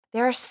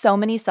There are so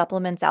many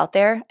supplements out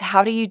there.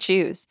 How do you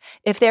choose?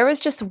 If there was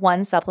just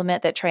one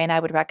supplement that Trey and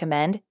I would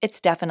recommend, it's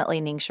definitely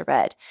Ningxia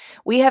Red.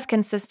 We have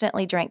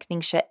consistently drank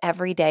Ningxia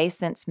every day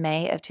since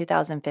May of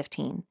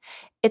 2015.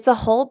 It's a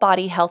whole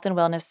body health and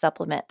wellness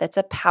supplement that's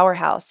a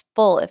powerhouse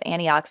full of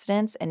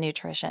antioxidants and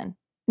nutrition.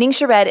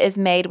 Ningxia Red is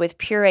made with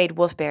pureed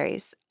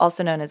wolfberries,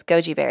 also known as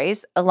goji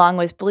berries, along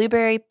with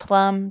blueberry,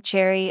 plum,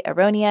 cherry,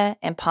 aronia,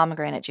 and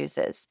pomegranate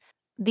juices.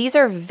 These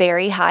are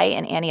very high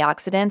in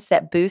antioxidants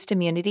that boost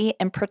immunity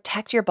and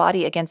protect your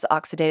body against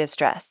oxidative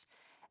stress.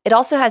 It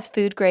also has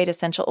food-grade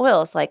essential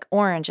oils like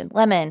orange and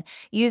lemon,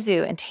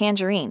 yuzu, and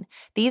tangerine.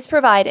 These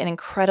provide an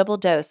incredible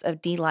dose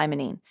of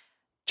D-limonene.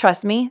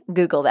 Trust me,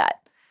 Google that.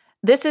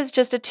 This is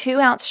just a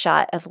 2-ounce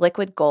shot of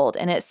liquid gold,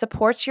 and it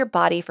supports your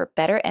body for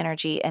better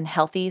energy and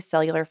healthy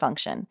cellular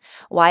function.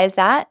 Why is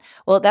that?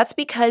 Well, that's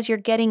because you're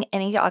getting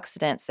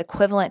antioxidants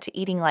equivalent to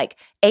eating like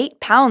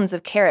 8 pounds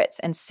of carrots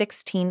and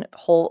 16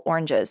 whole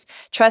oranges.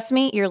 Trust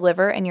me, your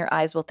liver and your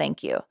eyes will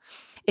thank you.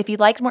 If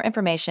you'd like more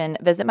information,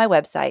 visit my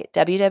website,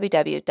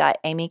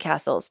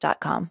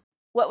 www.amycastles.com.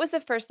 What was the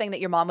first thing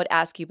that your mom would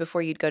ask you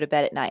before you'd go to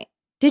bed at night?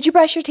 Did you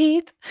brush your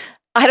teeth?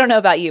 I don't know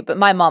about you, but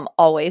my mom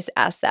always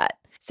asked that.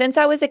 Since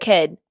I was a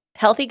kid,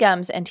 healthy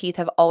gums and teeth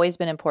have always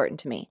been important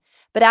to me.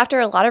 But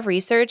after a lot of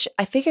research,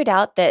 I figured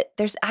out that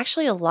there's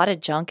actually a lot of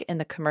junk in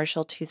the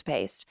commercial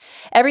toothpaste.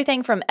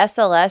 Everything from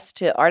SLS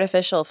to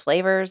artificial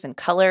flavors and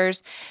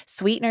colors,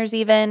 sweeteners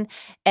even.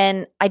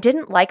 And I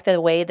didn't like the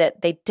way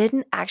that they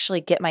didn't actually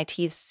get my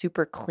teeth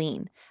super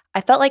clean. I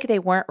felt like they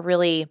weren't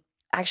really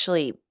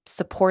actually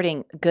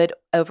supporting good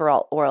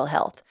overall oral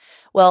health.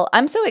 Well,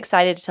 I'm so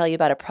excited to tell you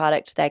about a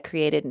product that I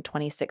created in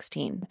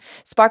 2016.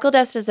 Sparkle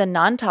Dust is a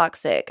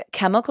non-toxic,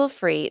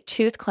 chemical-free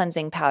tooth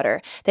cleansing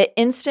powder that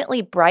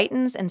instantly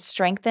brightens and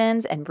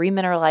strengthens and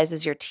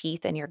remineralizes your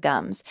teeth and your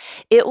gums.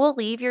 It will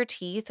leave your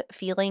teeth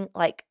feeling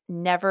like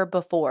never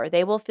before.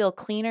 They will feel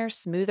cleaner,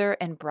 smoother,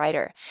 and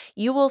brighter.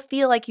 You will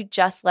feel like you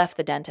just left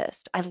the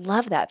dentist. I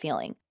love that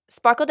feeling.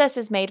 Sparkle Dust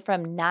is made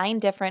from 9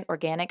 different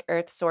organic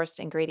earth-sourced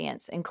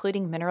ingredients,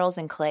 including minerals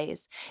and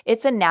clays.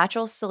 It's a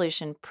natural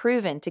solution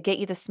proven to get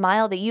you the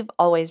smile that you've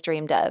always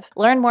dreamed of.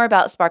 Learn more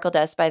about Sparkle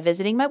Dust by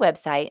visiting my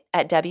website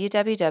at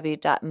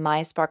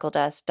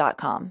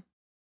www.mysparkledust.com.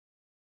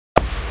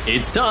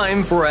 It's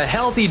time for a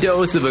healthy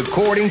dose of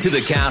According to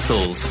the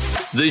Castles,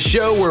 the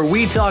show where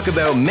we talk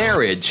about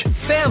marriage,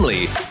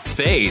 family,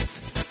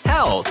 faith,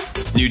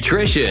 health,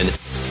 nutrition,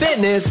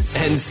 fitness,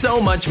 and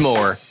so much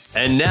more.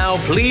 And now,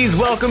 please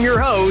welcome your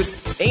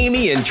hosts,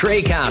 Amy and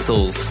Trey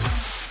Castles.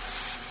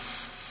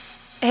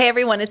 Hey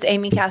everyone, it's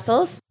Amy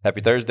Castles.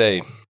 Happy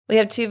Thursday. We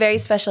have 2 very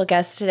special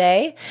guests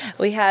today.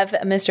 We have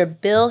Mr.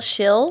 Bill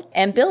Schiel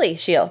and Billy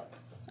Schiel.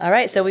 All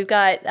right, so we've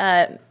got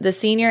the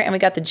senior and we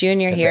got the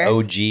junior here. The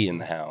OG in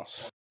the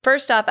house.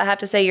 First off, I have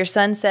to say your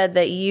son said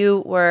that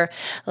you were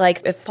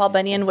like, if Paul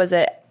Bunyan was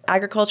an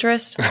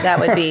agriculturist, that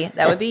would be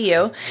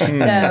you.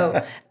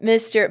 So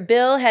Mr.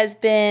 Bill has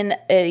been,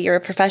 you're a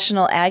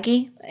professional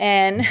Aggie,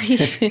 and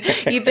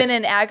you've been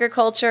in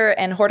agriculture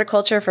and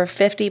horticulture for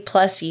 50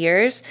 plus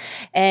years,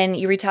 and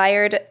you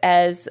retired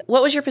as,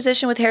 what was your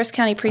position with Harris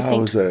County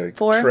Precinct 4? I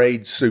was a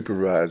trade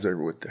supervisor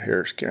with the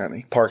Harris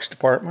County Parks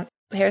Department.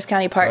 Harris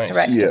County Parks and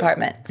Rec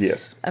Department.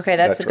 Yes. Okay,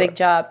 that's a big right.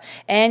 job.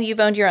 And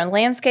you've owned your own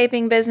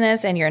landscaping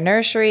business and your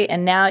nursery,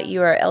 and now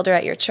you are elder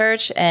at your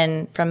church.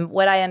 And from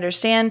what I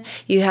understand,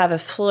 you have a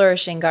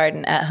flourishing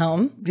garden at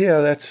home.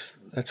 Yeah, that's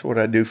what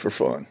I do for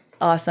fun.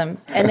 Awesome.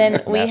 And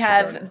then we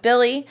have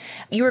Billy.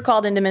 You were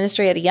called into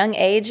ministry at a young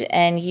age,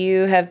 and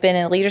you have been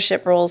in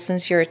leadership roles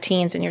since you were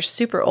teens, and you're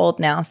super old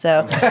now.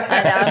 So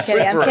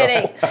I'm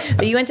kidding.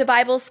 But you went to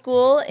Bible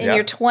school in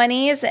your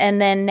 20s, and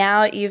then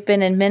now you've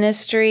been in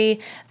ministry,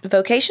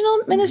 vocational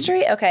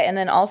ministry? Okay. And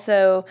then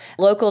also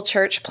local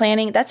church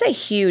planning. That's a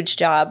huge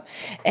job.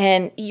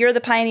 And you're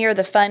the pioneer of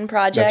the fun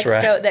projects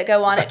that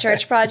go on at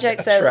church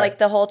projects. So like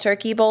the whole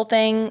turkey bowl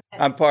thing.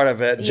 I'm part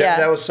of it. Yeah.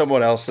 That was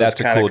someone else's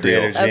kind of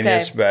creative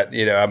genius, but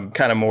I'm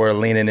kind of more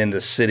leaning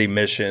into city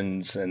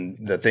missions and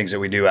the things that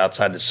we do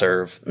outside to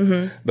serve,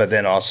 but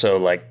then also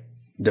like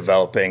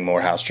developing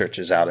more house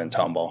churches out in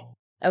Tomball.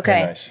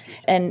 Okay. Nice.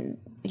 And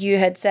you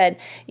had said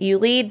you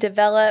lead,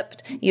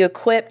 develop, you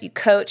equip, you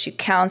coach, you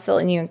counsel,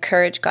 and you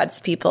encourage God's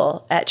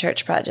people at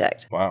Church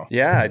Project. Wow.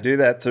 Yeah, I do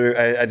that through,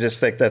 I just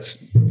think that's,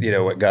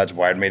 what God's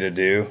wired me to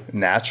do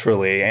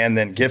naturally, and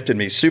then gifted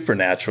me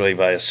supernaturally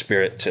by His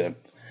Spirit to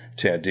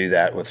do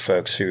that with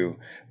folks who,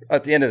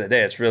 at the end of the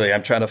day, it's really,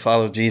 I'm trying to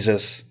follow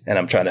Jesus and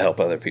I'm trying to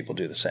help other people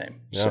do the same.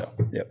 Yeah. So,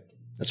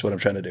 that's what I'm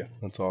trying to do.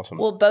 That's awesome.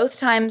 Well, both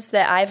times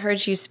that I've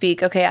heard you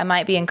speak, okay, I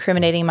might be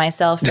incriminating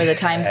myself for the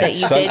times that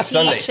you did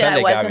teach and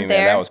I wasn't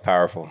there. Man, that was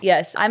powerful.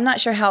 Yes. I'm not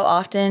sure how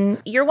often.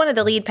 You're one of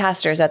the lead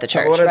pastors at the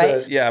church,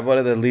 right? I'm one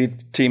of the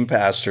lead team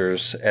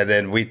pastors. And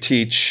then we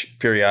teach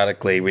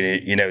periodically.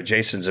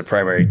 Jason's a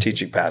primary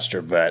teaching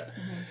pastor, but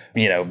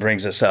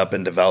brings us up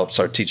and develops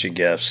our teaching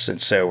gifts. And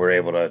so we're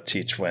able to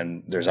teach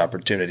when there's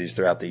opportunities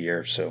throughout the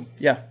year. So,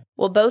 yeah.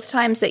 Well, both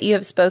times that you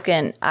have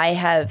spoken, I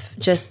have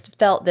just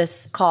felt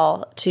this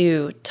call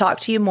to talk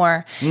to you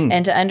more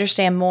and to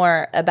understand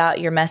more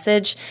about your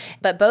message.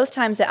 But both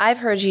times that I've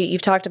heard you,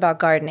 you've talked about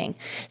gardening.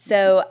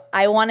 So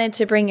I wanted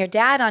to bring your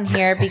dad on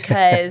here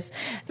because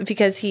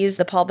he's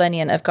the Paul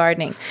Bunyan of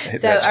gardening. So,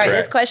 That's all right, correct.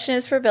 this question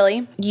is for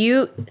Billy.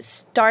 You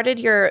started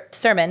your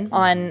sermon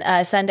on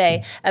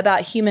Sunday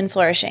about human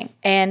flourishing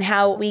and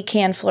how we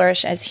can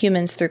flourish as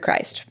humans through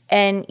Christ.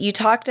 And you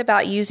talked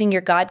about using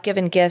your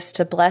God-given gifts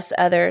to bless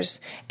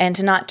others and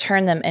to not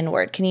turn them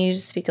inward. Can you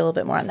speak a little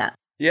bit more on that?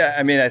 Yeah,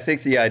 I mean, I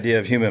think the idea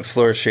of human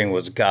flourishing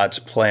was God's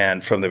plan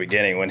from the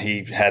beginning when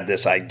he had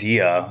this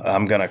idea,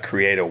 I'm going to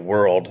create a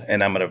world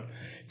and I'm going to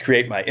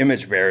create my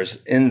image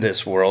bearers in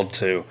this world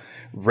to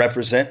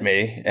represent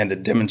me and to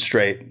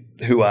demonstrate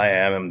who I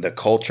am and the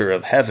culture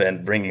of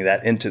heaven, bringing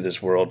that into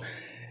this world.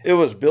 It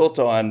was built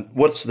on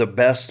what's the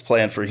best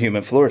plan for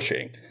human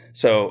flourishing.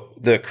 So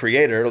the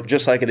creator,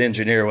 just like an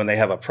engineer, when they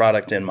have a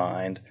product in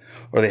mind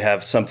or they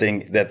have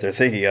something that they're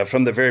thinking of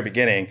from the very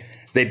beginning,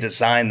 they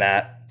design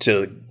that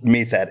to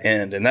meet that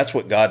end. And that's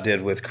what God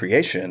did with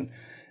creation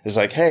is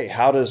like, hey,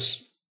 how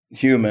does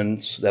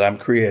humans that I'm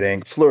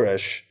creating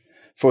flourish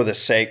for the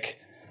sake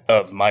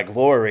of my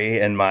glory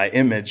and my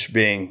image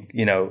being,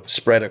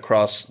 spread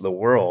across the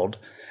world?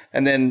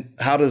 And then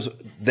how does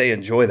they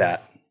enjoy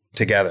that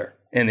together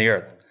in the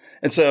earth?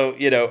 And so,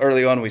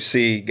 early on we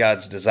see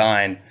God's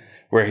design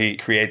where he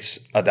creates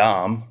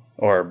Adam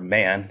or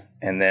man,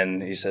 and then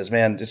he says,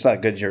 man, it's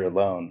not good you're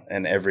alone.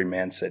 And every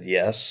man said,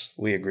 yes,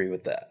 we agree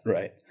with that,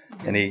 right?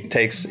 And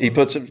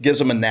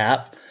gives him a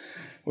nap,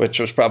 which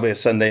was probably a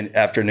Sunday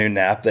afternoon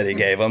nap that he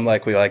gave him,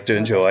 like we like to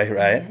enjoy,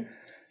 right?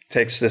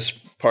 Takes this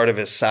part of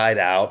his side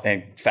out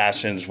and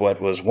fashions what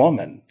was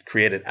woman,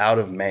 created out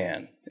of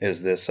man,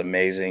 is this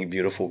amazing,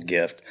 beautiful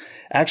gift.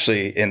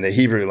 Actually, in the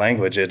Hebrew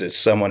language, it is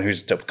someone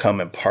who's to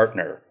come and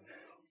partner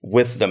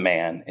with the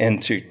man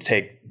and to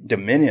take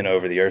dominion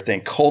over the earth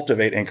and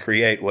cultivate and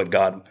create what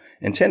God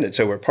intended.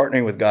 So we're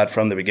partnering with God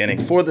from the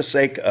beginning for the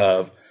sake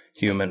of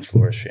human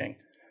flourishing.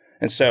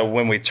 And so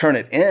when we turn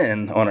it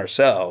in on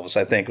ourselves,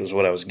 I think was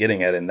what I was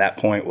getting at in that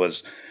point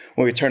was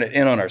when we turn it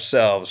in on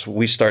ourselves,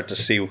 we start to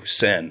see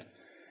sin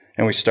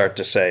and we start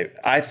to say,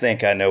 I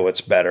think I know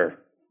what's better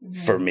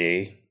for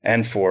me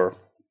and for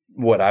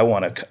what I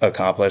want to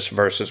accomplish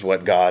versus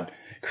what God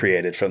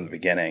created from the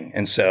beginning.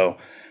 And so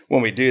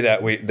when we do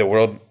that, the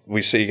world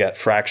we see got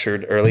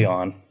fractured early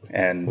on,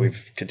 and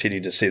we've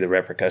continued to see the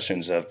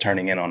repercussions of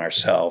turning in on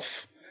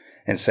ourselves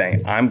and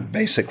saying, I'm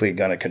basically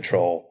going to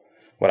control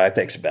what I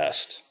think's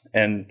best.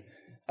 And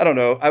I don't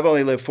know, I've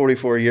only lived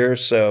 44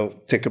 years, so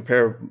to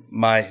compare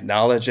my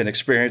knowledge and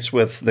experience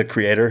with the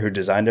creator who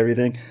designed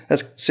everything,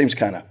 that seems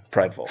kind of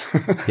prideful.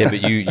 Yeah,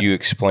 but you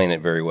explain it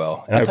very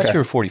well. And I thought you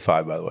were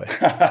 45, by the way.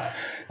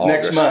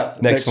 Next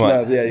month. Next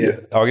month.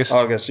 Yeah. August?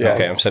 August, yeah.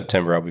 Okay, I'm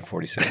September. I'll be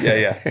 46.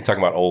 Yeah.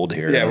 Talking about old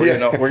here. Yeah,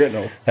 we're getting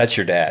old. That's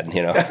your dad,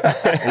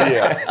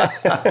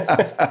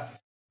 Yeah.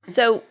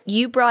 So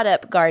you brought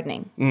up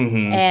gardening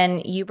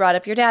and you brought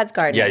up your dad's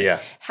gardening. Yeah.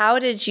 How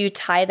did you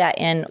tie that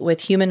in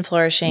with human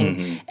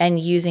flourishing and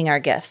using our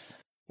gifts?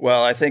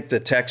 Well, I think the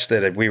text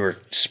that we were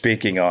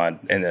speaking on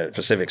in the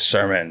specific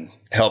sermon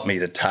helped me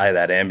to tie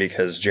that in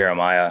because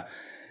Jeremiah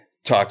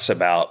talks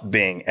about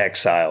being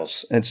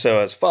exiles. And so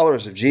as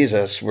followers of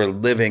Jesus, we're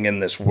living in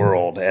this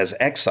world as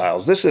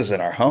exiles. This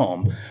isn't our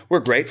home. We're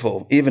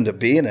grateful even to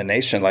be in a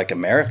nation like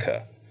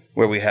America,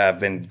 where we have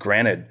been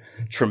granted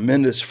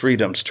tremendous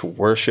freedoms to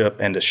worship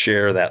and to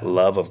share that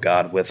love of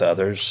God with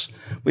others.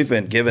 We've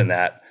been given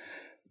that.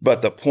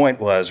 But the point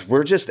was,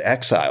 we're just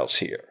exiles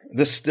here.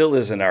 This still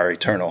isn't our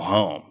eternal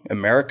home.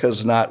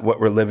 America's not what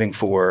we're living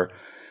for.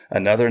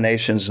 Another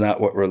nation's not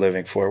what we're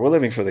living for. We're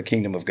living for the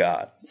kingdom of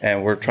God.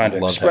 And we're trying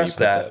to express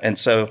that. And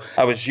so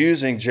I was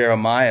using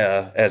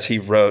Jeremiah as he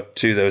wrote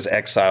to those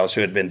exiles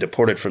who had been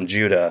deported from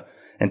Judah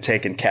and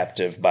taken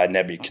captive by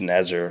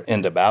Nebuchadnezzar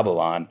into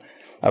Babylon.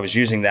 I was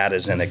using that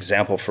as an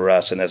example for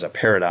us and as a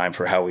paradigm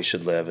for how we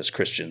should live as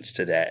Christians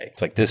today.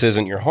 It's like, this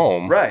isn't your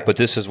home. Right. But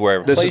this is where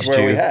I've This placed is where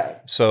you. we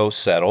have. So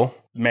settle,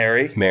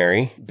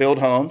 Marry, build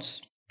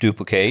homes,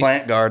 duplicate,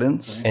 plant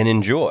gardens, and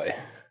enjoy.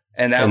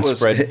 and that And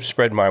was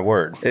spread my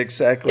word.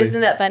 exactly.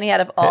 Isn't that funny?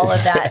 Out of all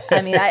of that,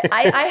 I mean,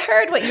 I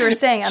heard what you were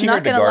saying. I'm She not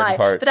heard the going to garden lie,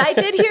 part. but I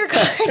did hear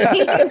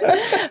gardening.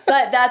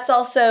 But that's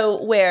also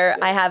where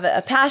I have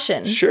a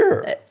passion.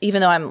 Sure.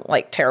 Even though I'm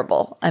like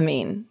terrible. I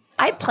mean,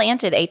 I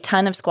planted a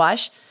ton of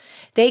squash.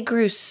 They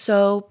grew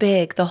so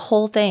big, the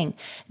whole thing.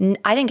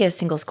 I didn't get a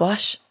single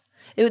squash.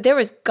 There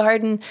was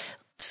garden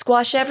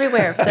squash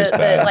everywhere.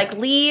 The like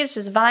leaves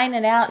just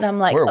vining out, and I'm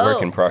like, We're a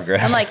work in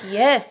progress. I'm like,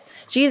 yes,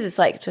 Jesus,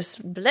 like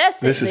just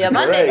bless it, This is the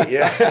abundance. great,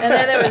 yeah. And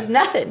then there was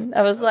nothing.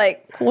 I was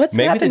like, what's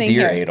Maybe the happening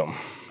deer here? ate them.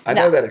 I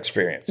know that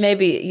experience.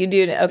 Maybe you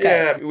do.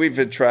 Okay. Yeah, we've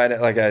been trying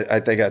it. Like I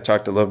think I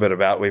talked a little bit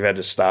about. We've had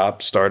to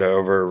start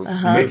over,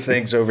 move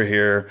things over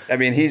here. I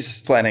mean,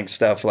 he's planting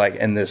stuff like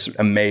in this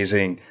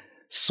amazing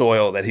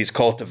soil that he's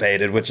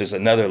cultivated, which is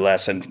another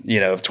lesson,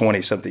 of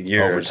 20 something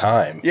years Over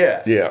time.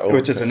 Yeah, Yeah, over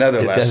which is another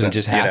It lesson. doesn't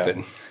just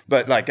happen.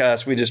 But like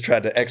us, we just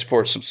tried to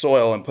export some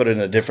soil and put it in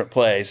a different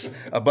place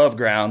above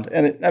ground.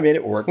 And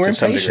it worked to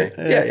some degree.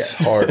 It's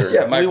harder.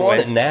 Yeah, We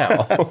want microwave. it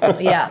now.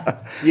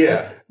 Yeah.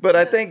 Yeah. But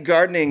I think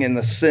gardening in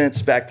the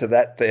sense, back to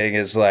that thing,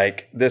 is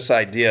like this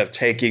idea of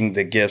taking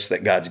the gifts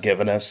that God's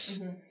given us.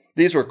 Mm-hmm.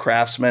 These were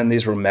craftsmen.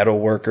 These were metal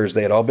workers.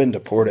 They had all been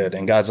deported.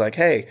 And God's like,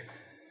 hey,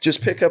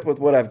 just pick up with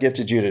what I've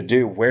gifted you to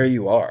do where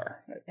you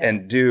are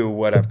and do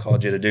what I've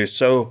called you to do.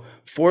 So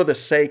for the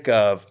sake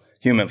of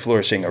human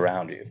flourishing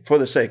around you, for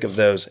the sake of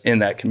those in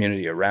that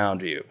community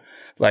around you,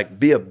 like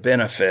be a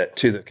benefit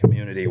to the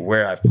community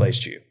where I've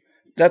placed you.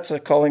 That's a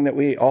calling that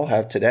we all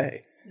have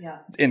today. Yeah.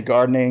 In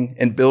gardening,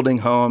 in building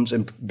homes,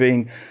 and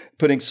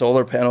putting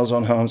solar panels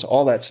on homes,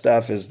 all that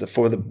stuff is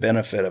for the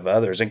benefit of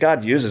others. And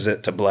God uses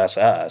it to bless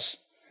us,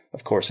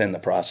 of course, in the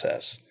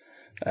process.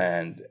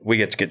 And we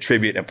get to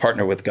contribute and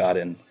partner with God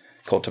in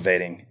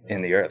cultivating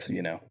in the earth,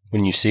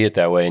 When you see it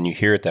that way and you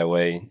hear it that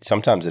way,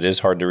 sometimes it is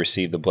hard to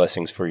receive the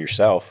blessings for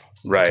yourself.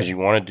 Right. Because you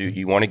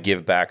want to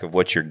give back of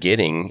what you're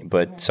getting,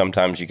 but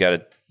sometimes you got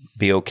to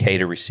be okay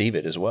to receive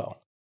it as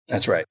well.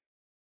 That's right.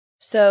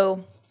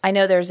 So I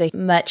know there's a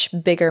much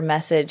bigger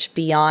message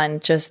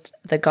beyond just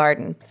the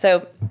garden.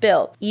 So,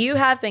 Bill, you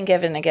have been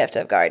given a gift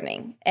of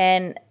gardening.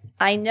 And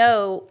I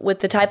know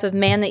with the type of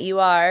man that you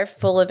are,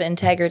 full of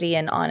integrity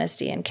and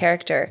honesty and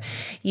character,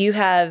 you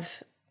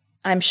have,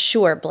 I'm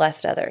sure,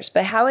 blessed others.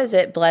 But how has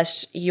it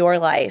blessed your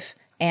life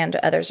and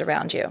others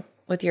around you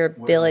with your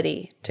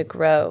ability to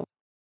grow?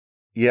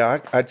 Yeah,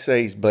 I'd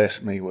say he's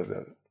blessed me with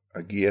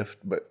a gift,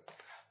 but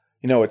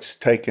it's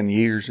taken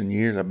years and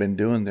years. I've been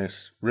doing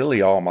this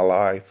really all my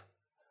life.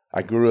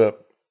 I grew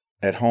up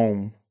at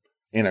home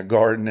in a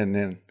garden, and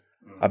then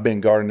I've been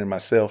gardening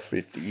myself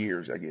 50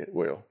 years,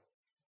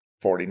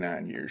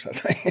 49 years, I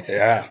think.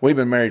 Yeah. We've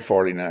been married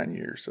 49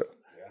 years.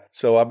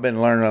 So I've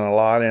been learning a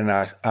lot, and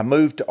I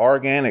moved to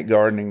organic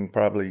gardening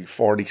probably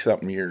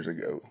 40-something years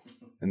ago,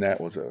 and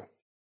that was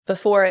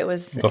Before it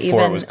was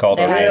called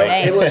they had a organic.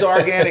 name. It was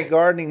Organic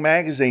Gardening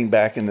Magazine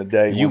back in the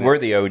day. You when were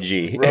the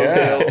OG.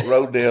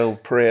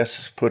 Rodale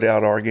Press put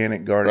out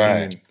Organic Gardening,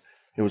 Right. and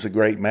it was a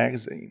great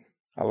magazine.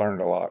 I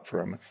learned a lot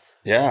from it.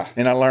 Yeah.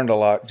 And I learned a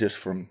lot just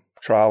from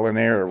trial and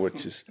error,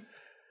 which is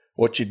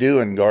what you do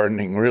in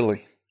gardening,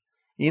 really.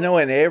 And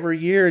every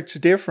year it's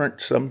different.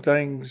 Some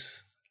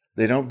things,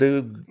 they don't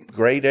do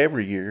great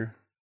every year.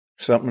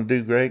 Something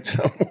do great,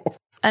 some won't.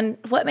 And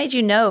what made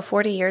you know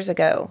 40 years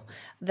ago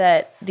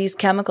that these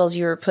chemicals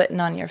you were putting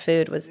on your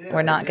food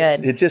were not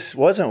good? It just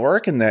wasn't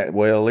working that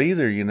well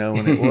either, and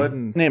it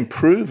wasn't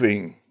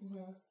improving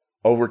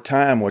over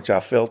time, which I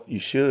felt you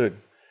should.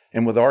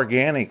 And with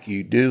organic,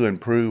 you do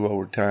improve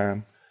over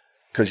time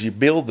because you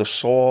build the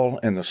soil,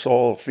 and the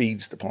soil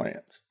feeds the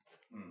plants.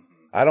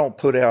 I don't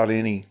put out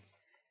any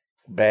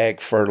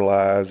bag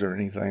fertilizer or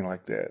anything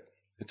like that.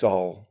 It's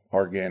all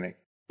organic.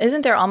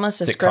 Isn't there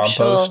almost a Is it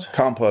scriptural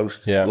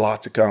Compost, Yeah.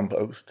 lots of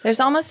compost. There's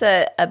almost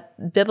a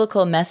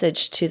biblical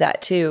message to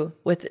that too,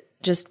 with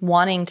just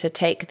wanting to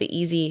take the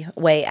easy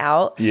way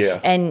out, Yeah.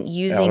 and Out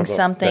using of a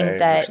something bag or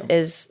that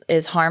something.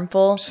 is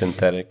harmful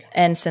Synthetic.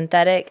 and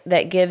synthetic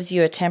that gives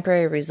you a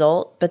temporary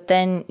result, but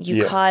then you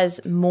Yeah.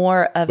 cause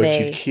more of But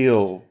a you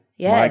kill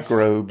Yes.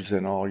 microbes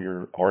and all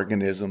your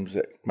organisms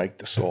that make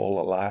the soil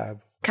alive.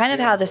 kind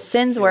of how the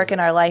sins work in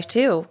our life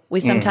too.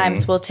 We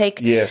sometimes will take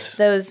Yes.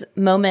 those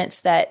moments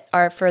that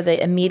are for the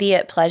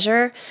immediate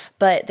pleasure,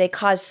 but they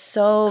cause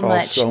so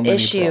much so many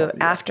issue problems,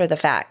 yeah. after the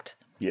fact,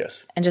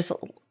 Yes, and just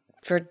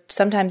for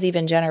sometimes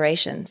even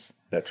generations.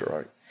 that's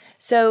right.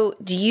 So,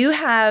 do you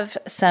have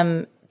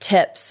some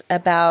tips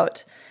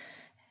about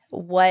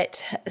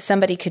what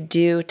somebody could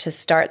do to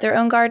start their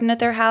own garden at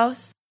their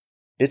house?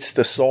 It's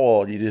the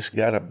soil. You just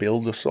got to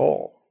build the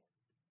soil.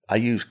 I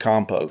use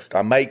compost.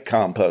 I make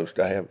compost.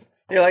 I have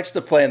He likes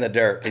to play in the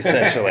dirt,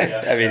 essentially.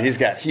 I mean, he's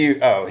got You're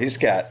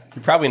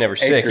probably never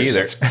sick acres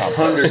either. of compost.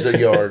 hundreds of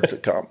yards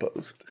of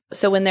compost.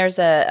 So when there's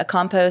a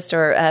compost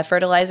or a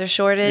fertilizer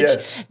shortage,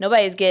 Yes.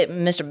 nobody's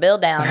getting Mr. Bill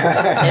down.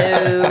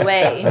 No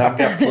way. I've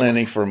got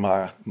plenty for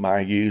my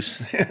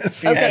use.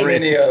 Okay. For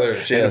any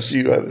others, And a yes.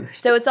 few others.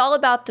 So it's all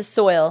about the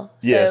soil.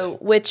 Yes. So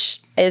which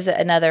is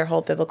another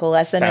whole biblical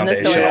lesson in the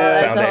soil. Foundation.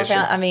 That's the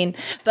whole Foundation.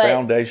 but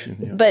Foundation.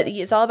 Yeah. but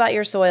it's all about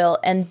your soil,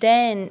 and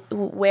then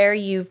where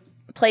you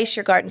place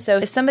your garden. So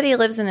if somebody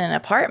lives in an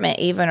apartment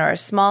even, or a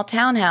small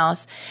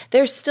townhouse,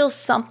 there's still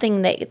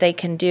something that they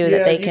can do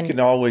that they you can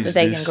always that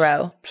they do can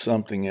grow.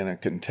 something in a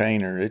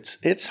container.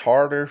 It's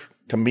harder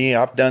to me.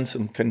 I've done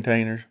some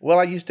containers. Well,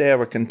 I used to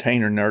have a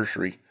container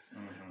nursery.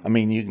 I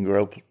mean, you can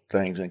grow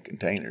things in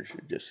containers.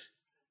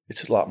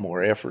 It's a lot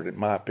more effort, in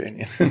my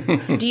opinion.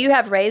 Do you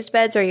have raised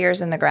beds or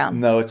yours in the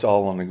ground? No, it's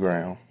all on the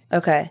ground.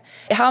 Okay.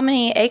 How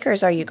many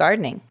acres are you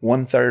gardening?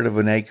 1/3 of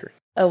an acre.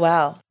 Oh,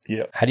 wow.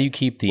 Yep. How do you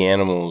keep the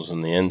animals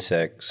and the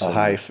insects? A and-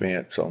 high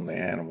fence on the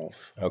animals.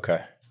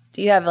 Okay.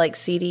 Do you have like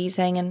CDs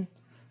hanging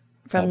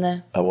from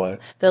the what?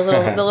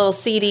 little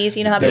CDs?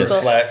 You know how people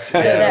reflect.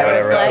 that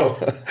whatever.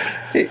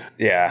 reflect?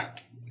 Yeah.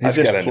 I He's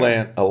just got a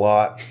plant a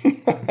lot.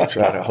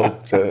 Try to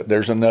hope that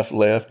there's enough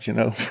left, you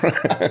know.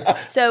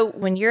 So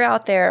when you're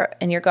out there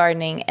and you're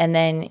gardening and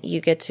then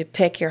you get to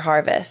pick your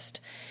harvest,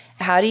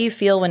 how do you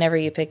feel whenever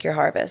you pick your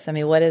harvest? I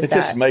mean, what is It that?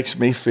 just makes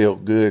me feel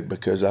good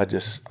because I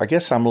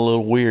guess I'm a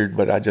little weird,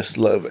 but I just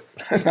love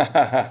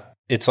it.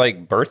 It's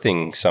like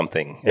birthing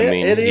something.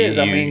 It is.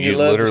 You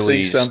love to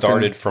literally see something-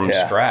 started from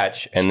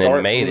scratch and Start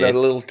then made from it. that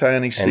little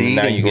tiny seed, And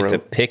now you grow. get to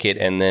pick it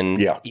and then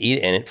eat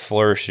it, and it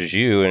flourishes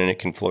you and it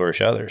can flourish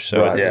others.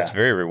 So Right. it's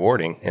very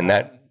rewarding in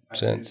that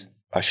sense.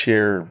 I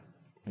share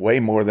way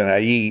more than I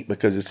eat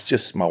because it's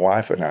just my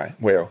wife and I.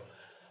 Well,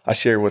 I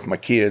share with my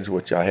kids,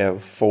 which I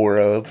have 4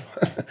 of,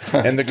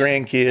 and the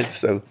grandkids,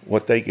 so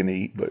what they can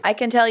eat. But I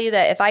can tell you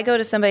that if I go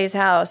to somebody's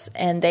house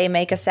and they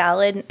make a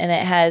salad and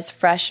it has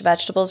fresh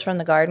vegetables from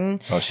the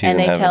garden, she's and in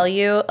they heaven. tell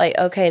you, like,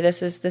 okay,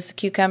 this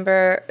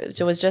cucumber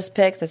was just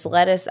picked, this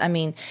lettuce, I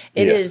mean,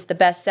 it Yes. is the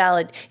best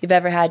salad you've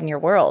ever had in your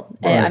world.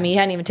 And, I mean, you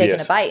hadn't even taken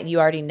Yes. a bite and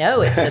you already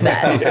know it's the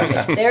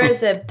best.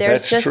 There's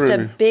That's just a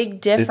true. big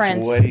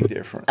difference It's way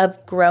different.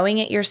 of growing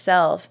it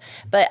yourself.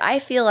 But I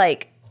feel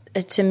like,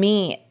 to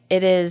me,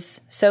 it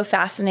is so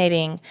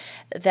fascinating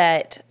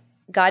that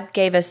God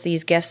gave us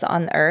these gifts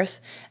on the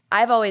earth.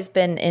 I've always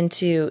been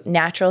into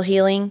natural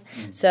healing.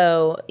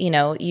 So,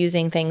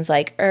 using things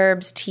like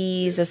herbs,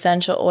 teas,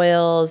 essential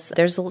oils.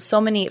 There's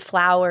so many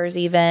flowers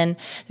even.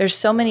 There's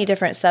so many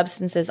different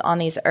substances on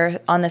this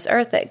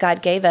earth that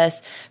God gave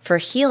us for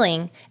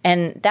healing.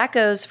 And that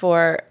goes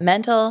for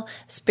mental,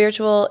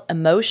 spiritual,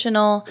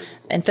 emotional,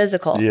 and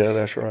physical. yeah,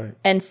 that's right.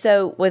 And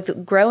so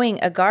with growing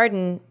a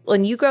garden,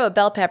 when you grow a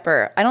bell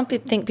pepper, I don't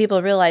think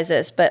people realize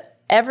this, but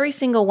every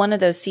single one of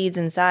those seeds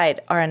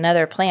inside are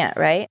another plant,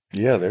 right?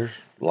 Yeah, there's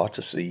lots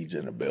of seeds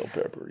in a bell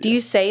pepper. Do you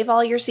save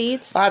all your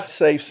seeds? I'd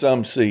save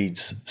some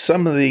seeds.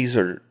 Some of these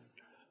are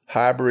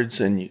hybrids,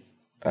 and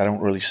I don't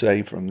really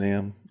save from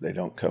them. They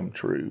don't come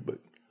true. But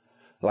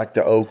like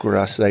the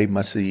okra, I save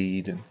my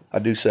seed, and I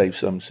do save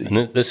some seeds.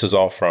 And this is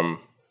all from,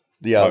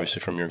 Yeah, obviously,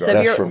 from your So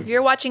garden. if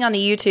you're watching on the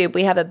YouTube,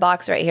 we have a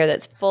box right here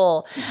that's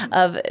full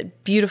of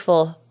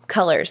beautiful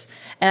colors.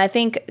 And I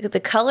think the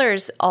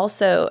colors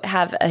also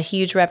have a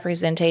huge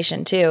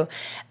representation too.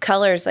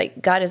 Colors,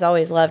 like God has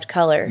always loved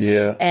color.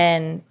 Yeah.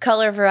 And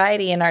color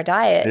variety in our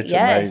diet. It's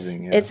yes.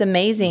 amazing, yeah. It's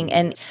amazing.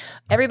 And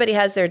everybody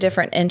has their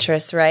different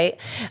interests, right?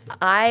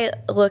 I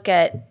look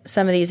at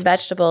some of these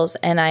vegetables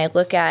and I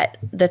look at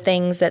the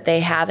things that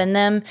they have in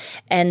them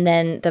and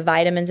then the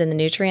vitamins and the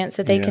nutrients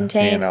that they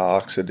contain.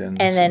 Antioxidants.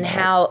 And then all.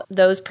 how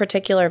those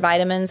particular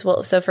vitamins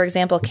will, so for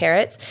example,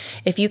 carrots,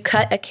 if you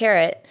cut a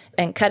carrot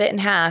and cut it in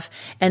half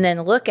and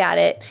then look at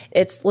it,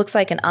 it looks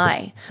like an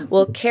eye.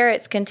 Well,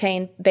 carrots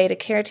contain beta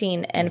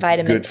carotene and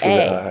vitamin Good for A,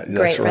 the eye. That's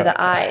great for right.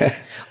 the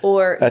eyes.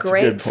 Or That's a good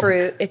point.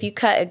 grapefruit, if you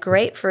cut a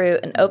grapefruit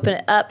and open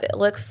it up, it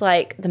looks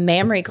like the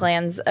mammary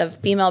glands of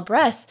female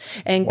breasts.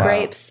 And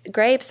grapes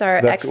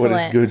are That's what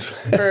it's excellent good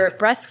for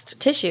breast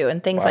tissue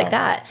and things like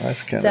that.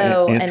 That's kinda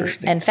so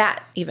interesting. and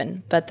fat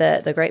even, but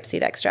the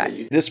grapeseed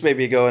extract. This may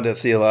be going to a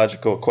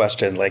theological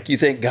question. Like, you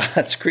think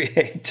God's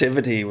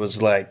creativity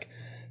was like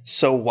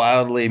so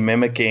wildly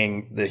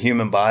mimicking the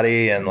human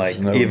body and like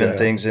no even doubt.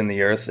 things in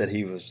the earth that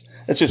he was,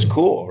 it's just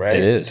cool, right?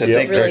 It is. To Yeah.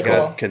 think It's really that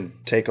God cool. can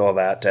take all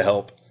that to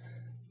help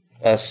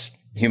us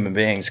human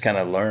beings kind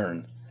of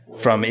learn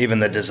from even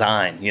the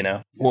design,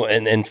 Well,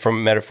 and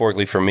from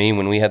metaphorically for me,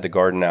 when we had the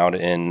garden out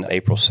in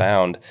April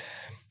Sound,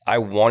 I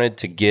wanted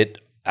to get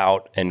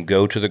out and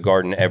go to the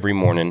garden every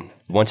morning.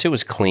 Once it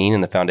was clean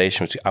and the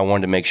foundation was, I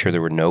wanted to make sure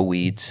there were no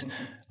weeds.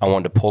 I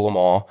wanted to pull them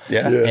all.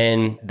 Yeah.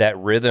 And that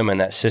rhythm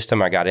and that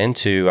system I got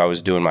into, I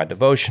was doing my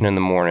devotion in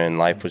the morning.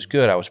 Life was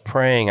good. I was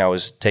praying. I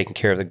was taking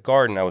care of the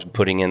garden. I was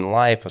putting in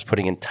life. I was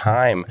putting in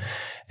time.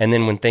 And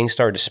then when things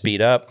started to speed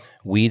up,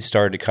 weeds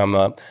started to come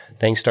up.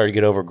 Things started to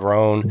get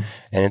overgrown.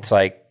 And it's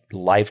like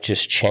life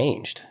just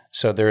changed.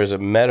 So there is a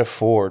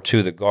metaphor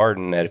to the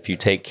garden that if you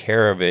take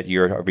care of it,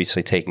 you're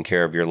obviously taking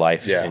care of your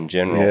life in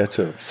general. Yeah, it's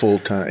a full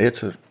time.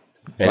 It's a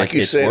And like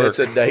you it's said, work. it's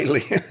a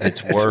daily.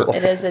 It's work.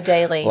 It is a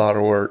daily. a lot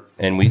of work.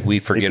 And we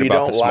forget If you about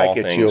don't the small like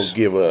it, things. you'll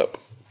give up.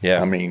 Yeah.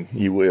 I mean,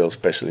 you will,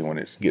 especially when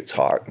it gets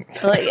hot.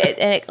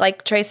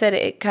 Like Trey said,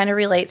 it kind of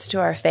relates to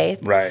our faith.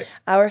 Right.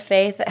 Our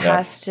faith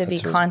has to be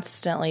that's right.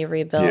 constantly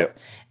rebuilt. Yep.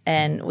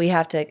 And we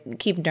have to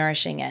keep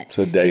nourishing it. It's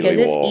a daily because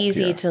it's walk,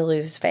 easy yeah. to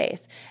lose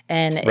faith.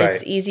 And Right.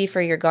 it's easy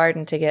for your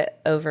garden to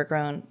get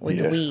overgrown with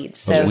Yes. weeds.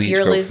 So Those if weeds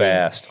you're grow losing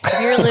fast.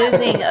 if you're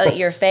losing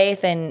your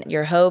faith and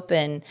your hope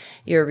and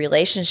your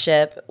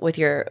relationship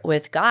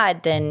with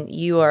God, then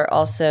you are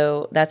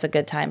also, that's a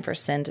good time for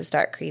sin to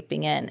start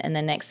creeping in. And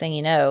the next thing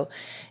you know,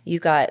 you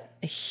got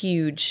a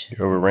huge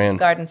You overran.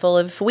 garden full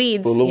of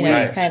weeds. Full of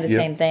It's weeds, kind of the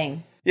yep. same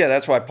thing. Yeah,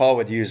 that's why Paul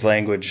would use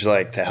language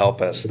like to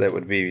help us that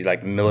would be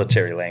like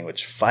military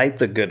language. Fight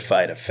the good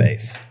fight of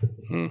faith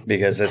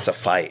because it's a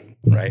fight,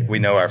 right? We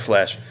know our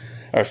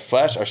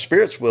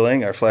spirit's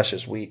willing, our flesh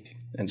is weak.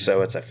 And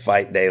so it's a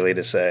fight daily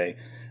to say,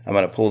 I'm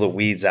going to pull the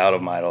weeds out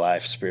of my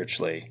life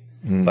spiritually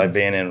by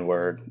being in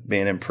word,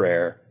 being in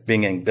prayer,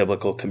 being in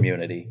biblical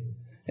community,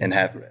 and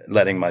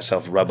letting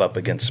myself rub up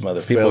against some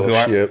other people who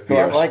aren't Fellowship,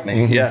 like yes.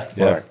 me. Yeah.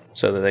 Yeah.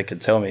 so that they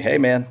could tell me, hey,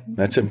 man,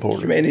 That's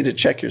important. you may need to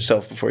check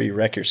yourself before you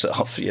wreck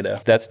yourself,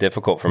 That's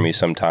difficult for me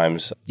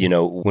sometimes.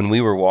 When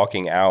we were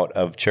walking out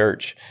of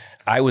church,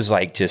 I was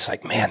just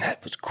like, man,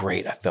 that was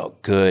great. I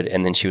felt good.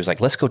 And then she was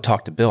like, let's go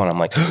talk to Bill. And I'm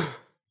like,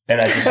 and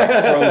I just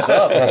froze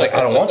up. And I was like,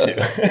 I don't want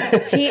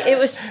to. It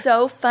was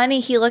so funny.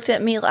 He looked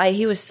at me like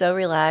he was so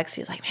relaxed.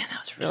 He was like, man, that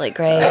was really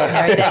great and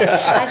everything.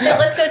 I said,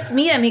 let's go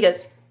meet him. He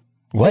goes,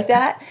 What? like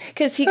that?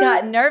 Because he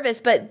got nervous,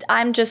 but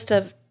I'm just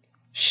a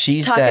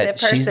She's talkative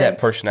person. She's that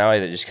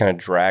personality that just kind of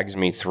drags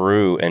me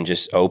through and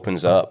just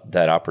opens up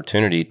that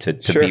opportunity to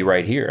be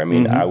right here. I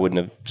mean, I wouldn't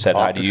have said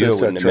hi to you. I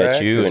wouldn't have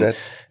met you.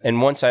 And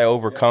once I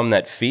overcome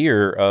that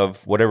fear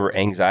of whatever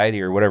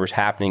anxiety or whatever's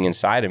happening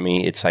inside of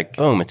me, it's like,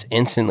 boom, it's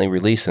instantly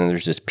released. And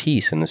there's this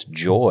peace and this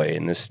joy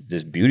and this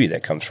beauty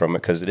that comes from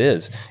it, because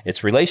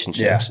it's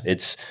relationships. Yeah.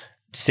 It's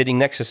sitting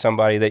next to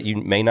somebody that you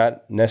may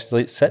not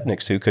necessarily sit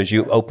next to because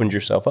you opened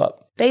yourself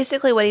up.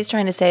 Basically, what he's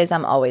trying to say is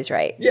I'm always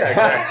right. Yeah,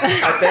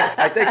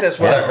 exactly. I think that's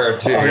what I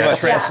heard too. Yeah,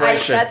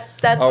 translation.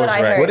 That's what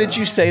I heard. What did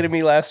you say to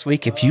me last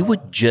week? If you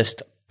would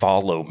just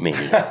follow me.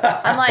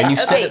 I'm like, and you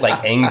said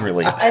it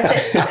angrily. I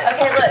said,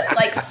 okay, look,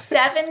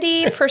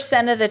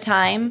 70% of the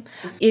time,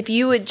 if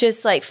you would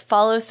just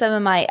follow some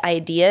of my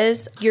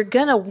ideas, you're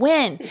going to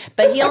win.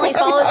 But he only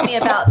follows me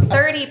about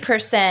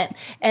 30%.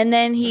 And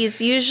then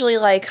he's usually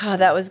like, oh,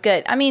 that was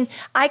good. I mean,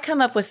 I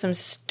come up with some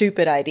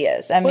stupid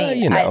ideas. I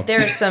mean,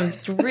 there are some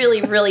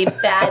really, really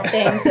bad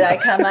things that I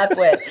come up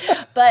with.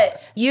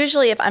 But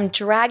usually if I'm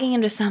dragging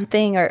him to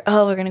something or,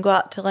 oh, we're going to go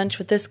out to lunch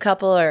with this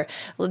couple or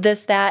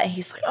this, that, and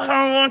he's like, oh, I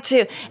don't want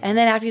to. And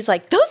then after he's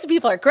like, those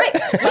people are great.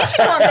 We should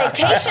go on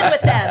vacation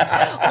with them.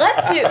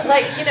 Let's do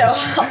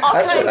all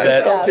kinds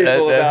of stuff.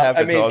 People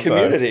about,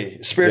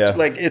 community,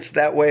 spiritual, it's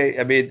that way.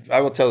 I mean,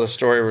 I will tell the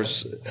story where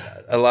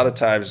a lot of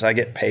times I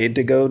get paid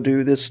to go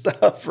do this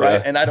stuff, right?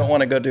 Yeah. And I don't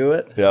want to go do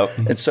it. Yep.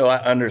 And so I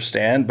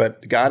understand,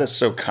 but God is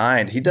so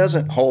kind. He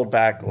doesn't hold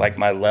back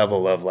my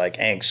level of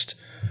angst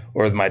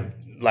or my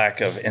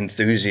lack of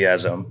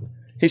enthusiasm.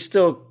 He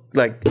still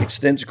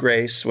extends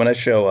grace when I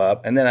show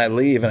up, and then I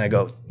leave and I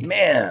go,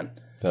 man,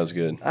 that was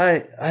good.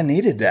 I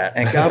needed that.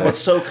 And God was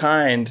so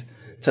kind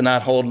to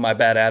not hold my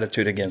bad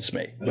attitude against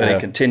me, but He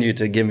continued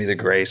to give me the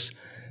grace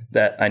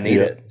that I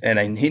needed. Yeah.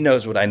 And He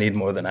knows what I need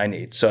more than I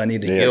need. So I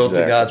need to yield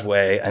to God's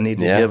way. I need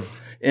to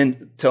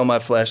tell my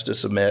flesh to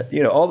submit,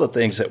 all the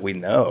things that we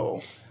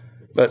know.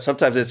 But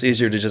sometimes it's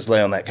easier to just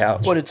lay on that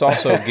couch. But it's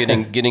also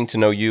getting to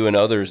know you and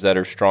others that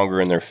are stronger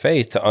in their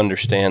faith to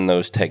understand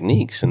those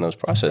techniques and those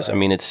processes. I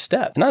mean, it's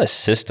not a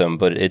system,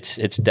 but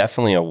it's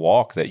definitely a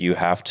walk that you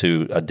have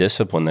to, a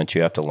discipline that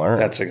you have to learn.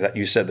 That's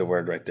exactly, you said the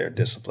word right there,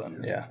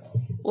 discipline. Yeah.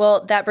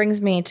 Well, that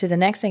brings me to the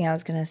next thing I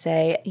was going to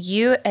say.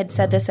 You had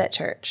said this at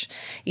church.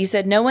 You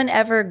said no one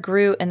ever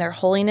grew in their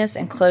holiness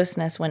and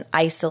closeness when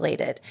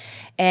isolated.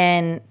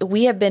 And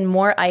we have been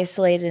more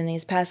isolated in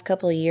these past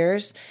couple of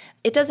years.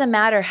 It doesn't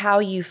matter how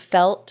you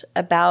felt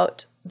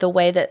about the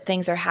way that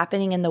things are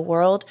happening in the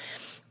world.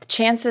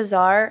 Chances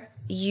are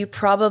you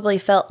probably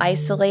felt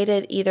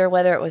isolated, either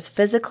whether it was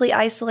physically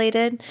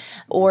isolated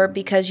or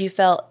because you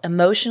felt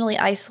emotionally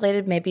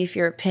isolated, maybe if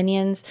your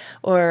opinions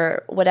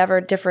or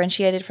whatever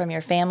differentiated from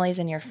your families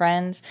and your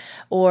friends,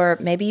 or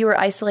maybe you were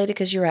isolated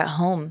because you were at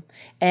home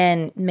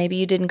and maybe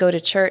you didn't go to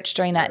church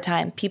during that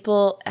time.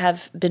 People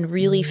have been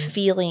really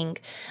feeling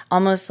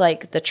almost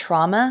like the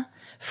trauma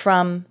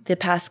from the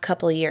past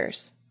couple of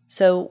years.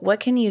 So what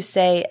can you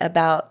say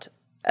about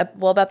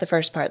the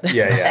first part?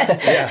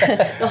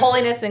 Yeah. The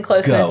holiness and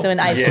closeness when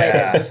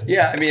isolated.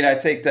 Yeah. I mean, I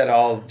think that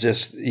all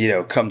just,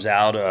 comes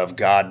out of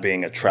God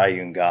being a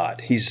triune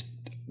God. He's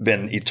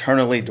been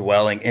eternally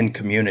dwelling in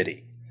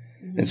community.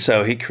 Mm-hmm. And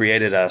so He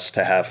created us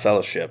to have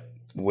fellowship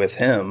with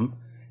Him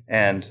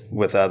and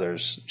with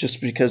others,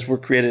 just because we're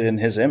created in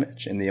His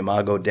image, in the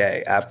Imago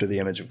Dei, after the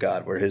image of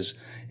God. We're His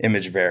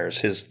image bearers.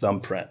 His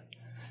thumbprint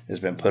has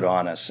been put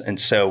on us. And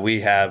so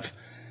we have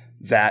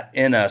that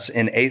in us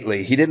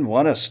innately. He didn't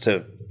want us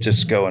to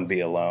just go and be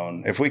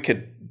alone. If we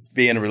could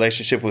be in a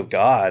relationship with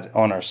God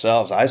on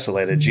ourselves,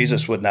 isolated,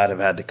 Jesus would not have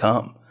had to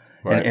come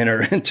and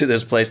enter into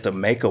this place to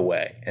make a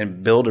way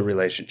and build a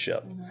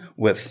relationship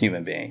with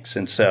human beings.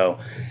 And so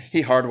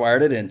He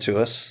hardwired it into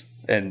us.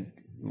 And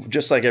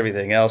just like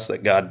everything else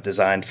that God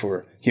designed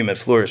for human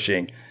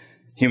flourishing,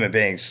 human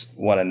beings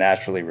want to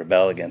naturally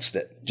rebel against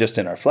it just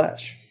in our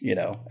flesh,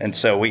 And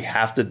so we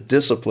have to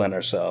discipline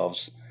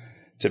ourselves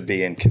to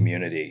be in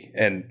community.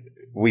 And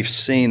we've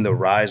seen the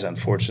rise,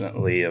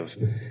 unfortunately, of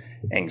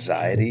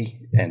anxiety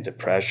and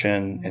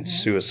depression and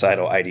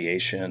suicidal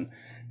ideation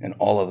and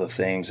all of the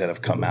things that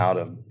have come out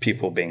of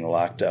people being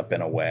locked up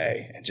in a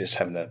way and just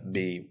having to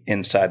be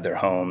inside their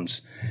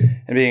homes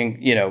and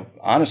being,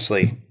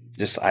 honestly,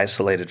 just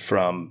isolated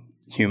from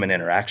human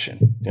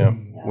interaction. Yeah.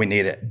 We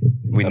need it.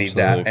 We need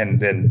that. And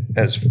then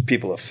as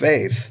people of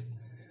faith,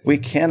 we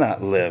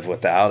cannot live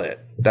without it.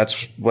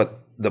 That's what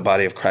the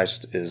body of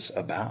Christ is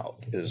about,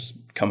 is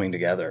coming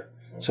together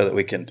so that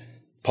we can,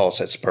 Paul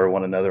said, spur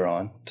one another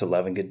on to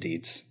love and good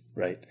deeds,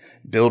 right?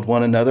 Build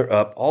one another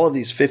up. All of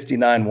these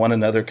 59 one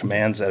another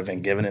commands that have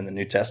been given in the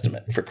New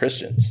Testament for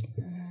Christians.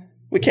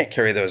 We can't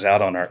carry those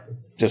out on our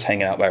just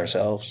hanging out by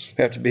ourselves.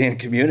 We have to be in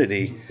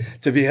community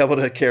to be able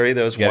to carry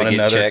those one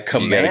another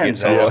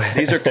commands out.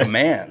 These are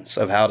commands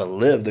of how to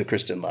live the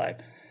Christian life.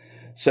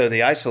 So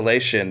the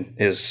isolation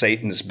is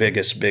Satan's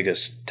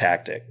biggest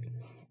tactic.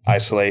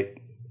 Isolate,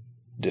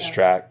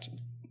 distract,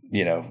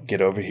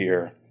 get over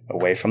here,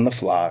 away from the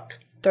flock.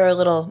 Throw a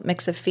little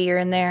mix of fear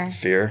in there.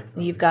 Fear.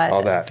 You've got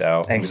all that.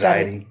 Doubt.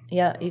 Anxiety.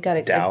 You got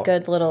a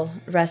good little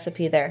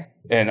recipe there.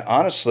 And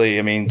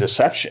honestly,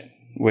 deception,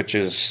 which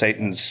is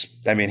Satan's,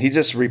 he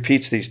just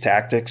repeats these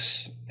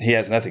tactics. He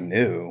has nothing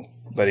new,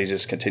 but he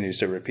just continues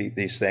to repeat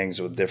these things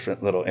with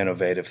different little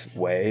innovative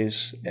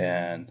ways.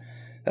 And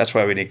that's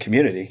why we need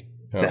community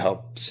to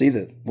help see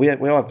that we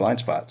all have blind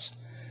spots.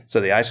 So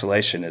the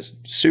isolation is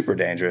super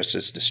dangerous.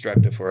 It's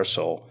destructive for our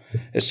soul.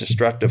 It's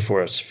destructive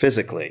for us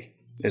physically.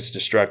 It's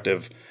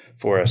destructive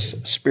for us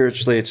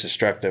spiritually. It's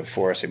destructive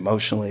for us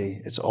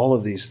emotionally. It's all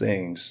of these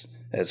things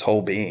as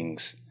whole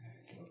beings.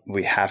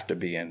 We have to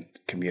be in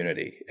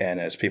community. And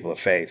as people of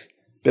faith,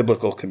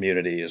 biblical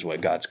community is what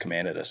God's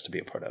commanded us to be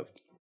a part of.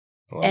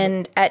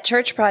 And at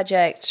Church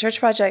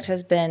Project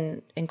has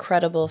been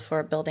incredible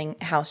for building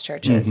house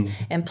churches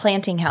and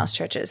planting house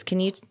churches. Can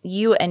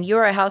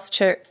you're a house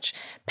church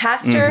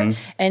pastor,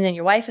 and then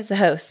your wife is the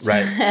host.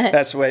 Right.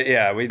 That's the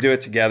way, we do it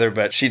together,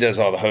 but she does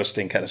all the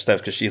hosting kind of stuff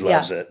because she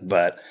loves it.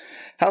 But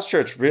house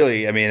church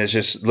really, is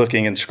just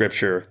looking in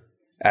Scripture,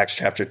 Acts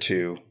chapter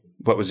 2,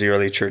 what was the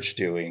early church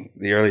doing?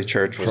 The early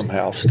church was... From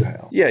house to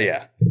house.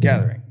 Yeah,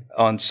 gathering.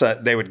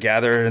 They would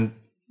gather in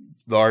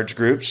large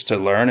groups to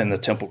learn in the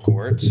temple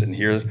courts and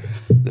hear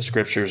the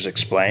Scriptures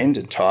explained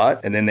and taught,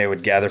 and then they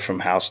would gather from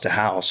house to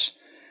house.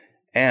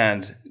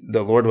 And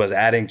the Lord was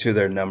adding to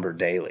their number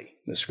daily,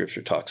 the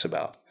Scripture talks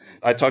about.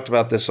 I talked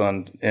about this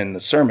in the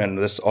sermon.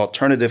 This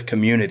alternative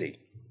community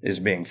is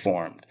being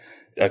formed,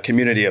 a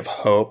community of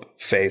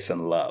hope, faith,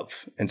 and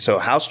love. And so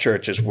house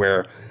church is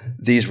where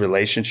these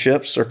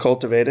relationships are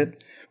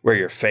cultivated, where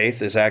your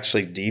faith is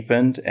actually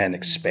deepened and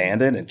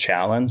expanded and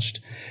challenged.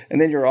 And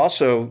then you're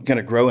also going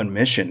to grow in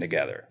mission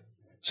together.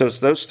 So it's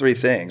those three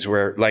things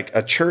where like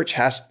a church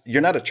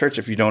you're not a church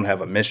if you don't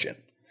have a mission.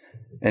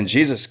 And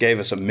Jesus gave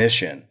us a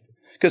mission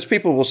because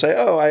people will say,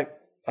 oh,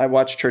 I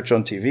watch church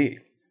on TV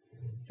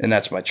and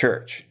that's my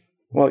church.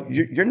 Well,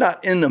 you're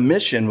not in the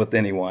mission with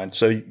anyone.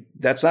 So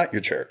that's not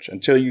your church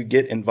until you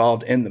get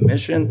involved in the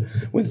mission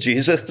with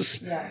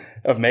Jesus.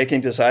 Of making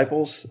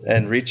disciples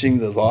and reaching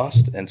the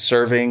lost and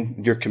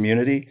serving your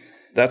community.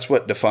 That's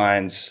what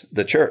defines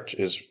the church,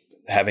 is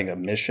having a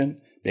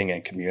mission, being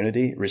in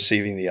community,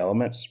 receiving the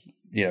elements,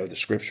 the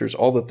Scriptures,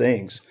 all the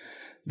things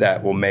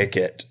that will make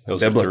it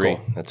biblical. Are three.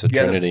 That's a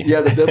trinity.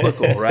 The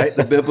biblical, right?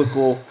 The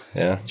biblical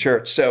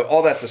church. So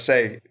all that to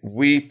say,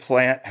 we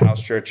plant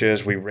house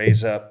churches, we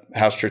raise up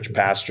house church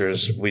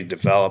pastors, we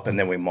develop, and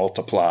then we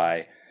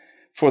multiply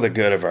for the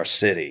good of our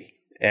city.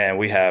 And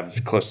we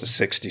have close to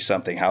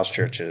 60-something house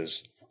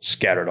churches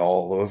scattered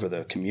all over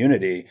the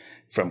community,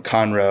 from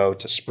Conroe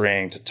to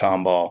Spring to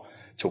Tomball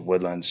to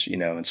Woodlands,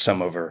 and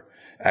some over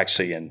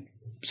actually in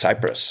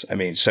Cyprus.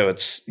 So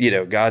it's,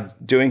 God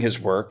doing his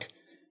work,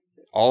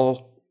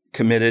 all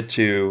committed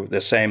to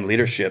the same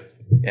leadership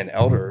and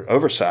elder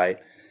oversight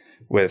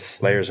with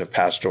layers of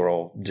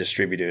pastoral,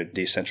 distributed,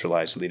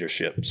 decentralized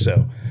leadership.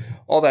 So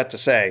all that to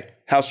say,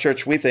 house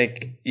church, we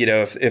think,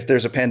 if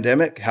there's a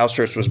pandemic, house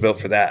church was built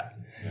for that.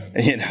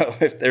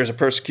 If there's a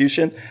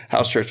persecution,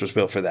 house church was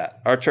built for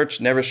that. Our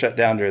church never shut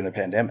down during the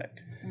pandemic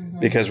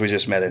because we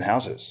just met in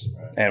houses.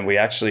 And we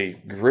actually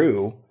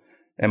grew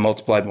and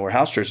multiplied more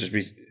house churches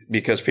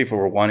because people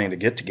were wanting to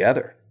get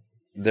together.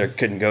 They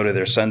couldn't go to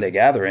their Sunday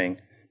gathering,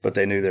 but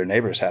they knew their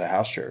neighbors had a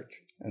house church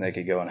and they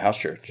could go in house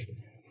church.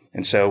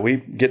 And so we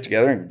get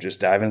together and just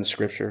dive into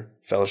Scripture,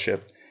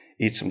 fellowship,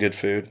 eat some good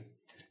food,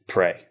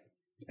 pray,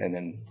 and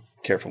then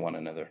care for one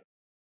another.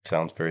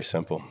 Sounds very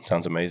simple.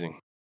 Sounds amazing.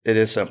 It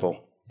is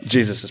simple.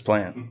 Jesus'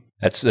 plan.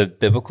 That's a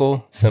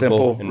biblical,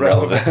 simple and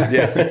relevant.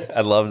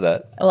 I love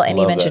that. Well, and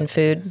you mentioned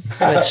food,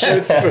 which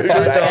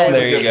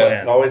there you go.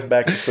 Plan. Always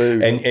back to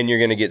food. And you're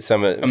going to get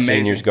some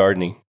seniors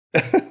gardening.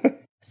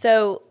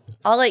 So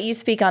I'll let you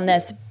speak on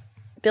this.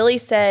 Billy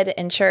said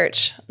in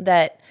church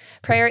that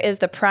prayer is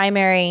the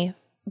primary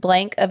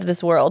blank of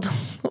this world.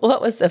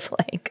 What was the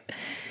blank?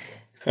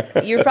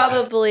 You're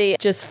probably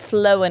just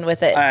flowing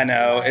with it. I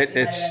know.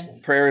 It's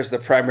prayer is the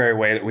primary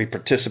way that we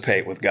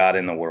participate with God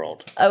in the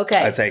world.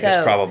 Okay. I think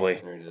it's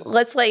probably.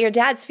 Let's let your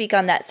dad speak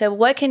on that. So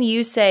what can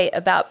you say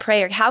about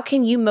prayer? How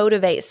can you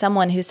motivate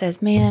someone who says,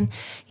 man,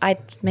 I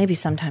maybe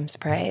sometimes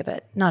pray,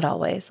 but not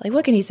always? Like,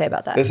 what can you say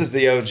about that? This is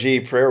the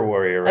OG prayer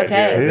warrior right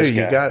Okay. here. This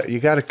guy. You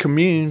got to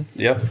commune.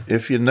 Yep.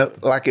 If you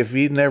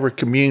never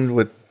communed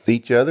with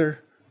each other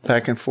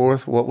back and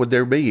forth, what would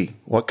there be?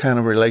 What kind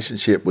of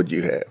relationship would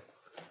you have?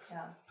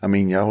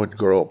 Y'all would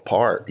grow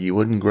apart. You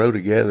wouldn't grow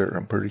together,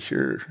 I'm pretty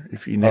sure,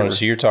 if you never. Oh,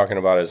 so you're talking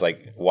about as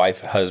like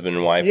husband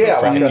and wife.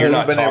 Yeah, friend. like You're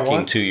not husband and talking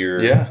wife. to your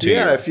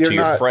if you're to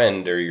your not,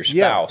 friend or your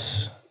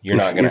spouse. you're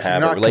not going to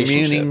have a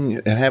relationship. If you're not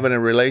communing and having a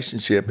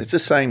relationship, it's the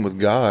same with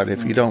God.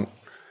 If you don't,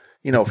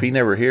 if he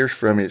never hears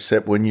from you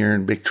except when you're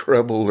in big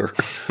trouble or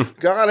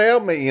God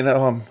help me,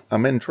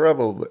 I'm in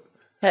trouble. But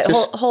Hey,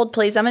 hold,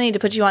 please. I'm going to need to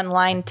put you on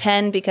line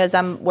 10 because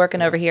I'm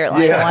working over here at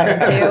line 1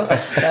 and 2.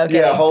 Okay.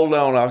 Yeah, hold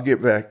on. I'll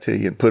get back to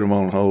you and put them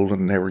on hold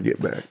and never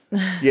get back.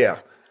 Yeah,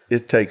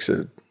 it takes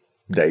a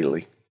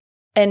daily.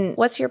 And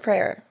what's your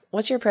prayer?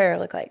 What's your prayer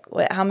look like?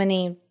 How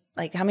many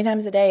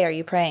times a day are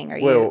you praying? Are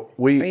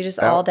you just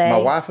all day? My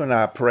wife and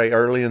I pray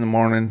early in the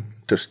morning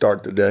to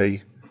start the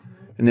day.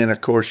 And then,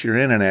 of course, you're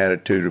in an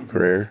attitude of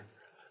prayer.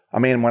 I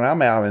mean, when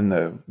I'm out in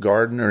the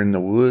garden or in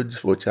the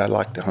woods, which I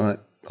like to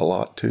hunt a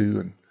lot too,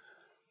 and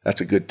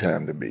that's a good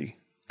time to be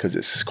because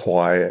it's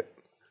quiet.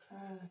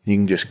 You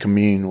can just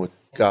commune with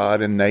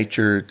God and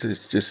nature.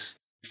 It's just...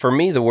 For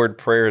me, the word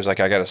prayer is like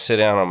I got to sit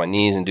down on my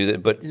knees and do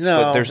that. But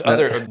there's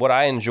other. What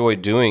I enjoy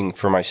doing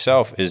for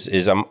myself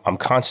is I'm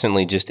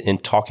constantly just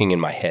talking in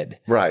my head,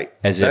 right?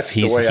 As if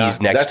he's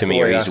next to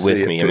me or he's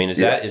with me. I mean, is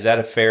that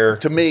a fair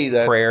to me?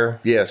 Prayer?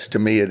 Yes, to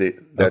me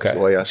that's the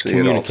way I see it.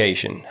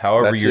 Communication,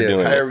 however you're doing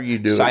it, however you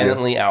do it,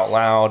 silently out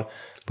loud,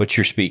 but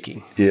you're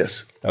speaking.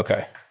 Yes.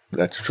 Okay,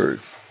 that's true.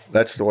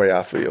 That's the way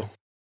I feel.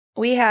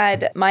 We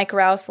had Mike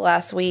Rouse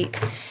last week,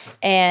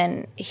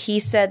 and he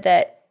said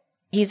that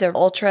he's an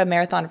ultra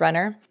marathon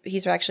runner.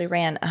 He's actually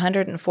ran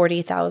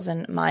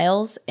 140,000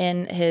 miles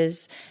in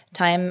his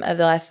time of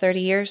the last 30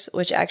 years,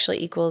 which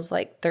actually equals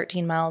like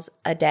 13 miles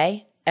a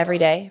day, every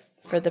day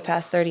for the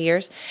past 30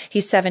 years.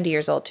 He's 70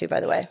 years old too, by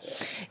the way.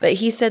 But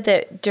he said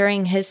that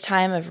during his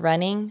time of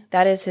running,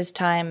 that is his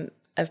time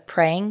of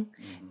praying.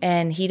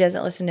 And he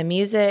doesn't listen to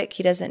music.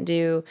 He doesn't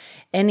do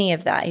any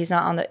of that. He's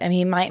not on the,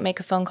 he might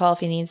make a phone call if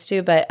he needs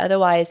to, but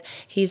otherwise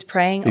he's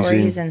praying or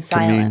he's in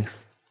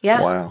silence.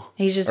 Yeah. Wow.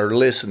 He's just... Or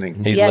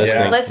listening. He's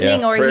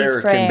listening or prayer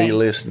he's praying. Can be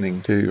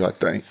listening too, I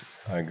think.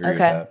 I agree with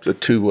that. It's a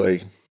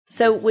two-way.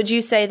 So would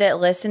you say that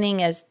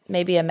listening is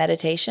maybe a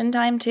meditation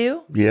time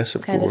too? Yes,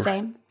 of course. Kind of the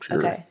same? Sure.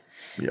 Okay.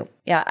 Yep.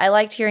 Yeah, I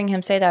liked hearing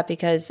him say that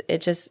because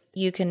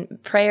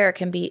prayer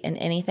can be in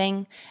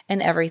anything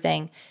and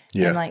everything.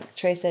 Yeah. And like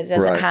Trey said, it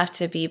doesn't have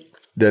to be...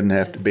 Doesn't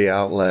have to be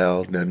out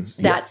loud. And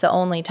that's the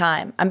only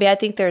time. I mean, I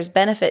think there's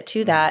benefit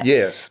to that.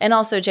 Yes. And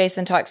also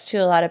Jason talks too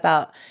a lot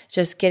about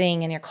just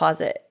getting in your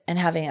closet and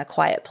having a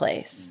quiet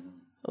place,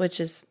 which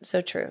is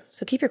so true.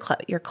 So keep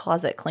your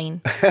closet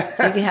clean so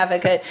you can have a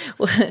good...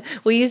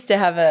 We used to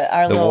have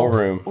war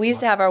room. We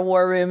used to have our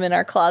war room in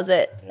our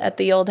closet at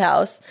the old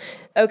house.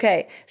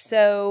 Okay,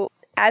 so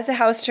as a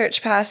house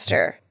church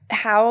pastor,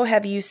 how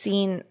have you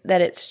seen that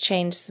it's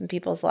changed some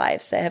people's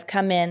lives that have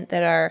come in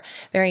that are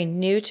very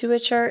new to a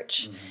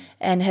church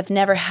and have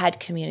never had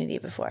community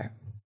before?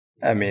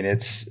 I mean,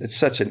 it's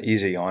such an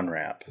easy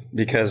on-ramp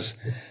because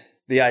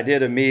the idea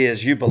to me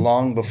is you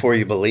belong before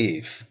you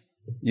believe.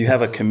 You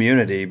have a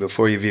community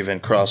before you've even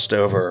crossed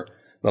over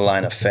the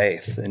line of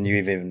faith and you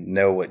even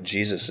know what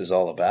Jesus is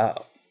all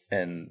about.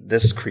 And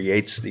this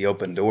creates the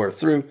open door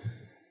through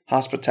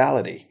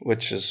hospitality,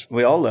 which is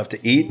we all love to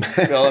eat,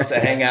 we all love to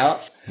hang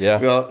out.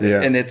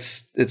 And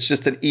it's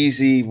just an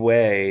easy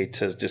way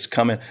to just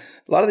come in.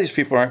 A lot of these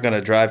people aren't going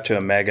to drive to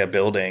a mega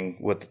building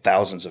with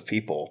thousands of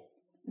people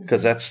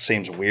because that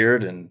seems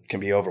weird and can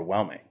be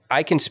overwhelming.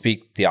 I can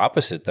speak the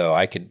opposite, though.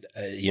 I could,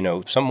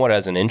 somewhat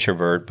as an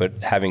introvert,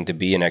 but having to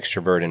be an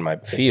extrovert in my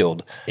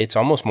field, it's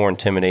almost more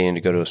intimidating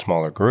to go to a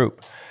smaller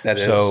group. That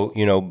is. So,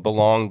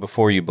 belong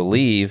before you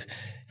believe,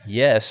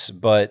 yes,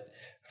 but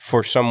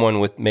for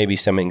someone with maybe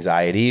some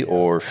anxiety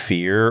or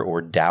fear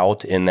or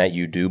doubt in that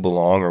you do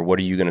belong, or what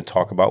are you going to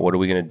talk about? What are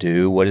we going to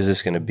do? What is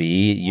this going to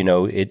be?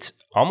 It's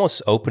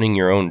almost opening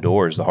your own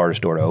door is the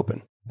hardest door to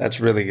open. That's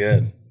really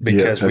good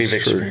because we've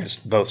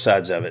experienced both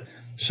sides of it.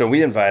 So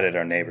we invited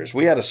our neighbors.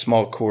 We had a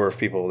small core of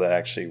people that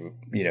actually,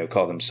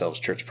 call themselves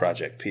church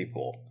project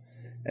people.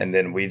 And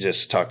then we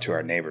just talked to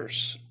our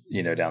neighbors,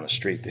 down the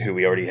street who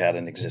we already had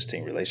an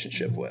existing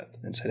relationship with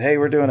and said, hey,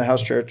 we're doing a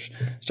house church,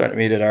 starting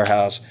to meet at our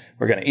house.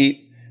 We're going to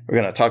eat. We're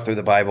going to talk through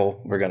the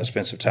Bible. We're going to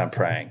spend some time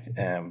praying.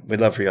 And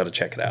we'd love for y'all to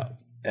check it out.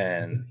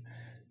 And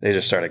they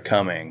just started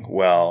coming.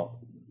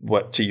 Well,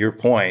 to your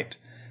point,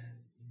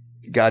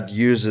 God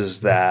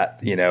uses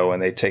that, when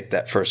they take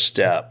that first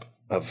step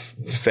of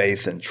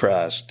faith and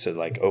trust to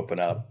like open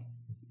up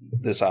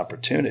this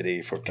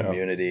opportunity for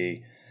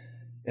community.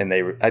 And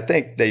I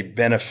think they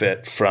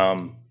benefit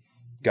from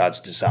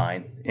God's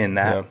design in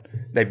that. Yeah.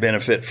 They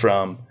benefit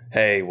from,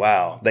 hey,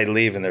 wow, they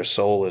leave and their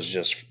soul is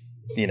just,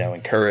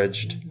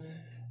 encouraged.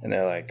 And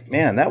they're like,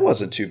 man, that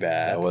wasn't too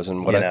bad. That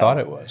wasn't what I thought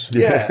it was.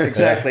 Yeah,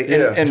 exactly.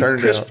 And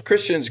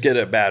Christians get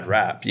a bad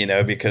rap,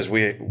 because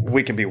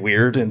we can be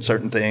weird in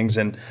certain things.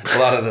 And a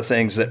lot of the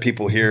things that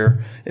people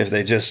hear, if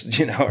they just,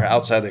 are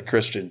outside the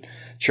Christian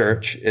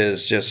church,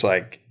 is just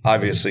like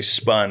obviously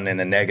spun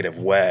in a negative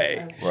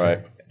way.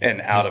 Right.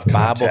 And out of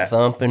Bible context.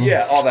 thumping.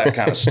 Yeah, all that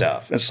kind of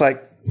stuff. It's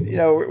like,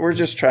 we're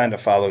just trying to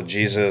follow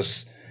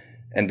Jesus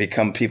and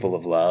become people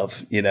of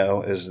love,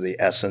 is the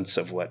essence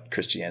of what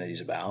Christianity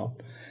is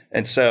about.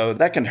 And so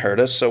that can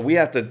hurt us. So we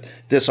have to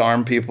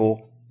disarm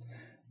people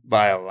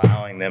by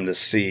allowing them to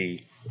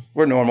see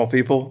we're normal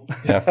people.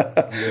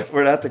 Yeah.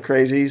 We're not the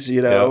crazies,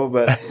 you know,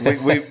 but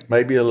we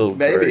Maybe a little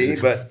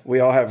crazy. but we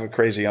all have a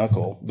crazy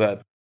uncle.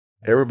 But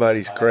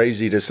Everybody's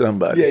crazy to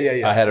somebody.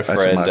 yeah. I had a That's my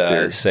friend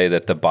theory. say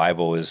that the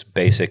Bible is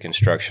basic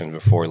instructions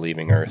before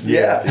leaving Earth.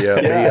 Yeah,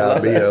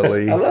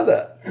 B-I-B-L-E. I love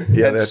that.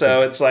 Yeah, and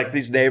so it's like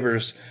these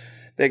neighbors,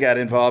 they got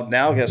involved.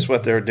 Now, guess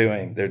what they're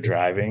doing? They're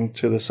driving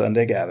to the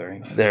Sunday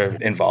gathering. They're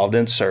involved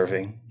in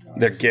serving.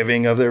 They're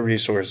giving of their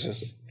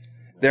resources.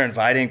 They're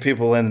inviting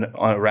people in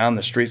around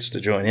the streets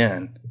to join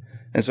in.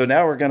 And so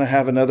now we're going to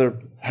have another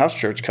house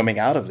church coming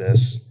out of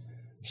this.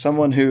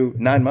 Someone who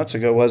 9 months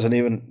ago wasn't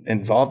even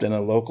involved in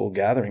a local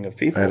gathering of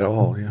people. At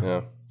all, yeah.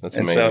 Yeah, that's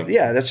And amazing. so,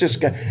 yeah, that's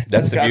just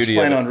that's the God's beauty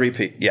plan of it. on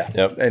repeat. Yeah,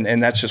 Yep.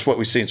 and that's just what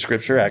we see in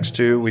Scripture. Acts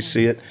 2, we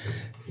see it,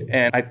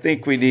 and I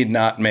think we need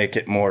not make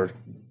it more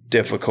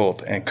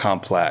difficult and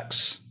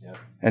complex,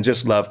 and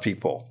just love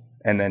people,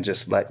 and then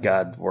just let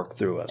God work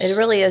through us. It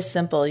really is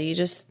simple. You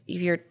just,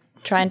 if you're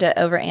trying to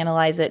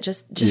overanalyze it,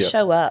 just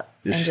show up.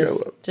 Just and show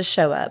up. Just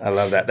show up. I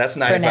love that. That's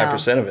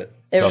 95% of it.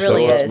 It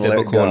really also is. let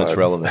Biblical and it's God.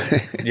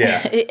 relevant.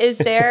 Yeah, Is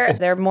there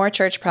are more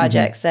church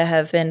projects that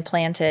have been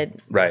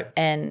planted right.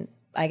 and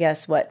I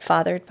guess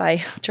fathered by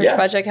Church Yeah.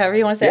 Project, however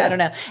you want to say it, Yeah. I don't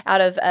know,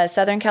 out of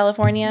Southern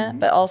California,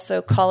 but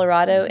also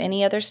Colorado,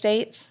 any other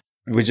states?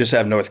 We just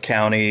have North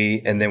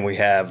County, and then we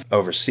have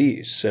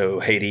overseas.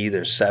 So Haiti,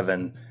 there's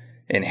 7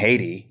 in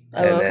Haiti,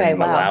 and okay, then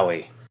wow.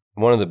 Malawi.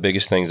 One of the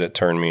biggest things that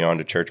turned me on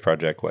to Church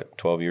Project,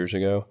 12 years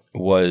ago,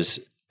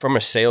 was from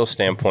a sales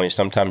standpoint,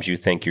 sometimes you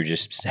think you're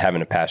just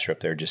having a pastor up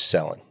there just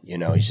selling. You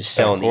know, he's just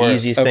selling the course,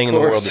 easiest of thing in the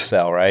world course. to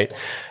sell, right?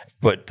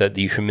 But the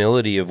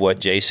humility of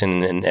what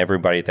Jason and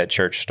everybody at that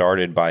church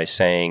started by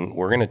saying,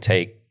 we're going to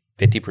take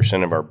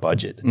 50% of our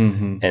budget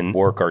and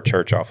work our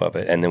church off of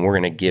it, and then we're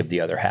going to give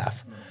the other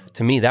half.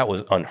 To me, that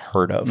was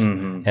unheard of.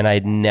 And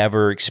I'd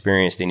never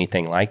experienced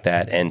anything like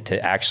that. And to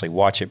actually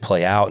watch it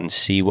play out and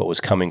see what was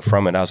coming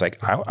from it, I was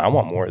like, I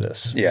want more of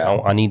this. Yeah.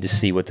 I need to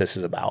see what this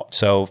is about.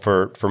 So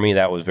for me,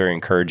 that was very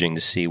encouraging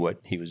to see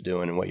what he was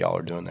doing and what y'all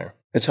are doing there.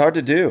 It's hard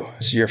to do.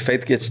 So your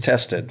faith gets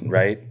tested,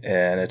 right?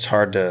 And it's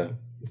hard to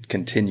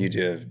continue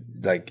to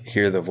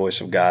hear the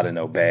voice of God and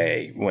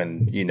obey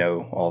when you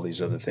know all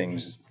these other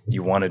things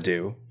you want to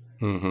do.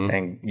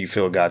 And you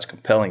feel God's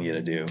compelling you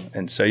to do.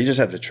 And so you just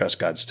have to trust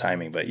God's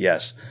timing. But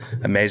yes,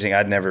 amazing.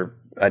 I'd never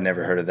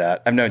heard of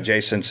that. I've known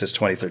Jason since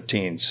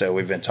 2013. So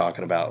we've been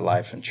talking about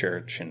life in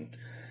church and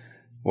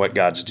what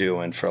God's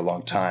doing for a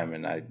long time.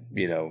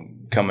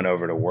 And coming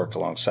over to work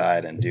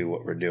alongside and do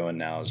what we're doing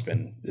now has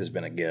been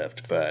a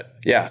gift. But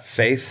yeah,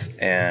 faith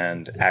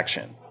and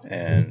action.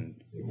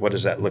 And what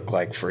does that look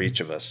like for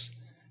each of us?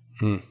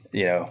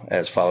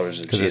 As followers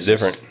of Jesus. Because it's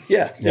different.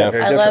 Yeah.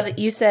 Very I different. love it.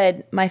 You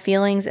said, my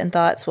feelings and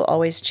thoughts will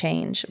always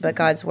change, but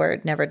God's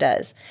word never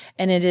does.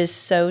 And it is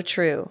so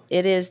true.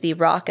 It is the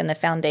rock and the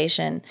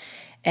foundation.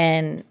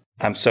 And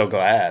I'm so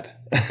glad.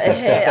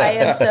 I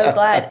am so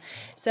glad.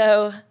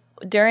 So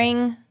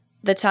during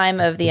the time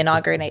of the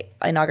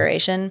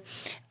inauguration,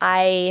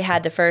 I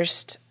had the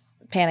first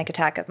panic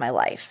attack of my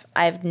life.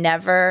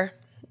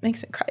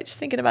 Makes me cry just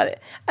thinking about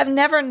it. I've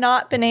never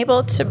not been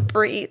able to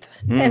breathe.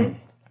 And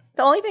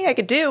the only thing I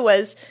could do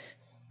was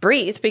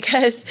breathe,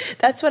 because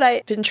that's what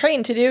I've been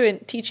trained to do in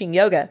teaching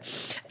yoga.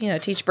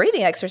 Teach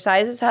breathing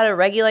exercises, how to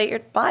regulate your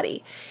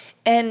body.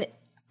 And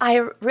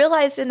I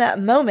realized in that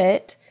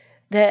moment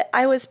that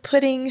I was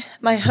putting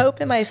my hope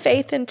and my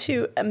faith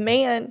into a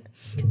man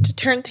to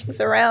turn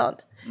things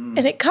around. And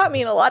it got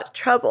me in a lot of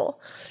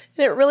trouble.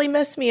 And it really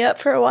messed me up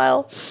for a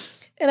while.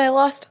 And I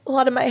lost a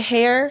lot of my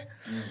hair.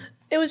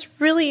 It was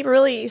really,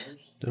 really...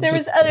 There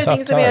was other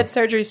things that we had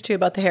surgeries too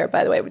about the hair,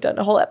 by the way. We've done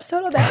a whole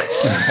episode on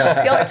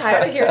that. Y'all are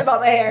tired of hearing about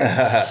my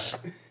hair.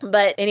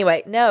 But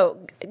anyway,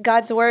 no,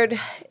 God's word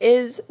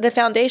is the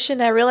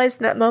foundation. I realized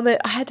in that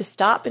moment I had to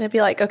stop and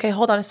be like, okay,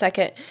 hold on a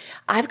second.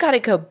 I've got to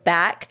go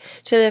back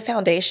to the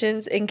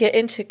foundations and get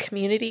into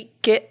community,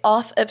 get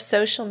off of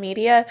social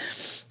media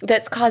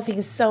that's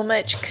causing so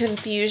much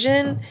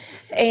confusion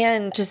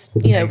and just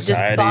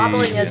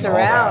bobbling us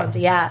around.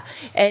 Yeah.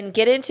 And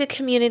get into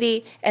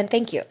community, and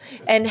thank you.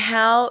 And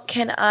how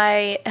can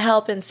I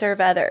help and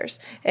serve others?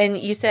 And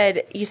you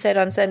said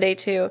on Sunday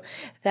too,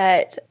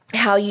 that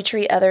how you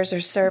treat others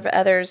or serve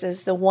others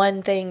is the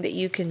one thing that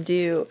you can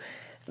do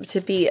to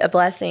be a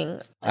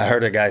blessing. I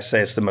heard a guy say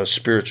it's the most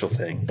spiritual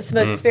thing. It's the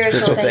most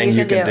spiritual thing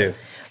you can do.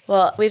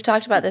 Well, we've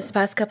talked about this the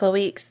past couple of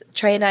weeks.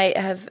 Trey and I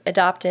have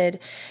adopted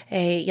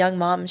a young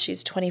mom.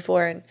 She's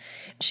 24 and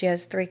she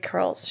has 3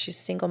 girls. She's a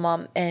single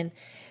mom. And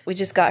we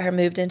just got her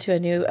moved into a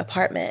new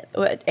apartment.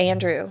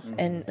 Andrew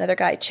and another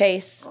guy,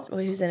 Chase,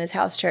 who's in his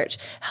house church,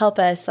 help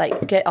us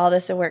get all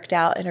this worked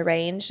out and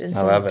arranged. And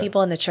some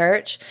people in the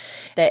church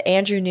that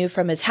Andrew knew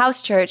from his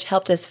house church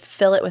helped us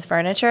fill it with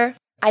furniture.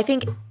 I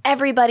think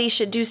everybody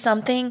should do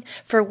something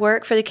for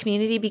work for the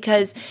community,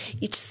 because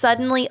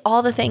suddenly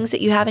all the things that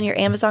you have in your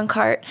Amazon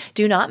cart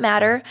do not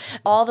matter.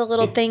 All the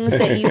little things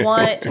that you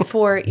want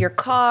for your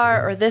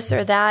car or this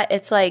or that,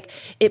 it's like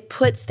it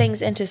puts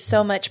things into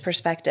so much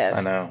perspective. I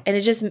know. And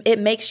it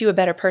makes you a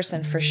better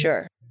person for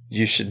sure.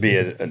 You should be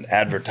an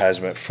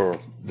advertisement for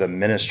the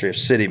ministry of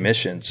city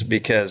missions,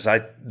 because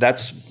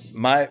that's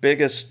my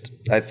biggest,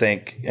 I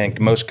think, and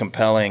most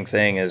compelling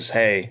thing is,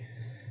 hey,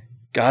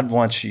 God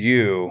wants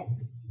you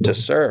to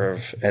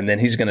serve, and then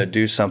he's going to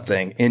do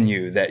something in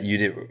you that you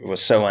did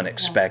was so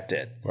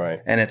unexpected.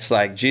 Right. And it's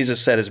like Jesus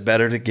said, it's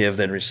better to give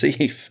than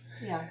receive.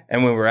 Yeah.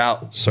 And when we're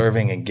out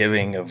serving and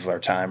giving of our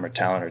time or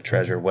talent or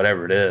treasure,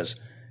 whatever it is,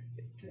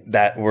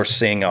 that we're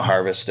seeing a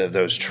harvest of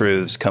those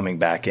truths coming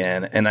back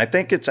in. And I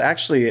think it's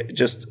actually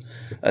just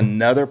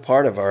another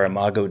part of our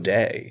Imago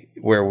Dei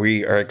where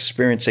we are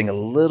experiencing a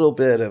little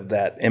bit of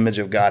that image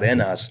of God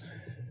in us,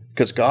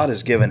 because God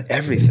has given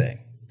everything.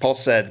 Paul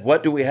said,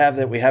 what do we have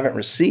that we haven't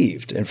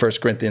received in 1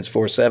 Corinthians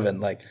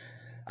 4:7? Like,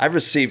 I've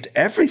received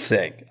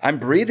everything. I'm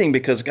breathing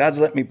because God's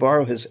let me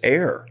borrow his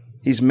air.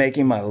 He's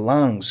making my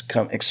lungs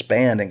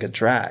expand and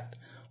contract.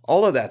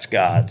 All of that's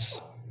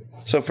God's.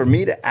 So for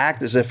me to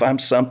act as if I'm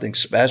something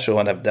special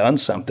and have done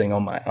something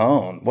on my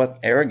own, what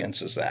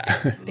arrogance is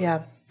that?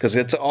 Yeah. Because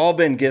it's all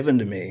been given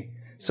to me.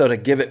 So to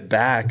give it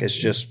back is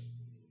just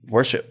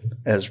worship,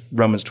 as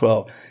Romans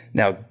 12.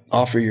 Now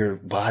offer your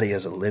body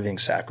as a living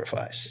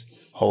sacrifice,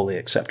 wholly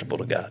acceptable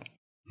to God.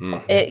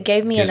 It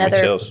gave me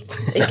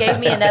it gave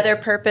me another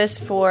purpose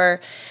for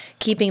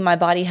keeping my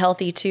body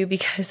healthy too,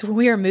 because when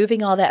we were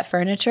moving all that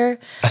furniture,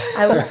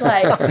 I was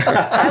like,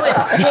 I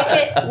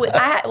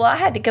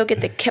had to go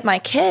get my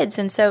kids.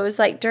 And so it was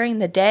like during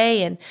the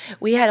day and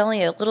we had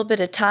only a little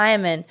bit of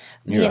time, and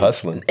you were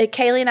hustling.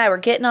 Kaylee and I were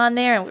getting on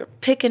there and we were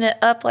picking it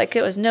up like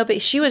it was no big.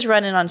 She was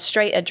running on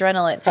straight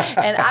adrenaline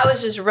and I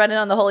was just running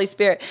on the Holy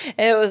Spirit.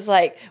 And it was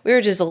like, we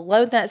were just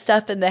loading that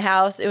stuff in the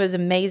house. It was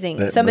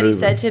amazing. Somebody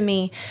said to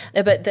me,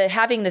 but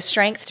having the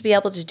strength to be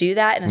able to do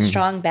that and a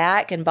strong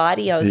back and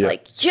body, I was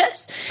like, yes,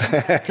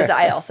 because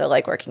I also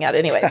like working out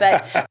anyway.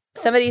 But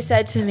somebody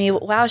said to me,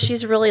 wow,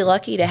 she's really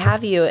lucky to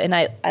have you. And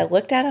I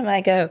looked at him and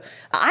I go,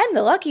 I'm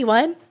the lucky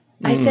one.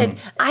 I said,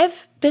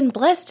 I've been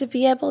blessed to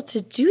be able to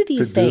do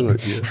these things.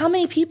 How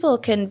many people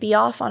can be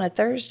off on a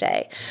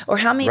Thursday? Or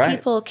how many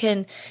people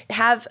can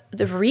have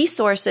the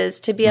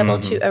resources to be able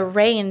to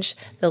arrange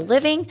the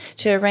living,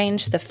 to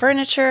arrange the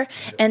furniture?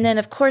 And then,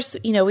 of course,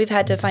 we've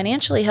had to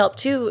financially help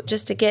too,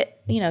 just to get,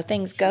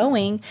 things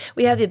going.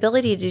 We have the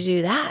ability to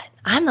do that.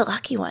 I'm the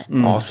lucky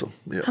one. Awesome.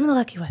 Yeah. I'm the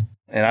lucky one.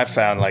 And I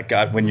found, like,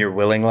 God, when you're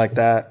willing like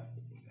that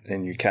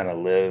and you kind of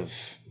live,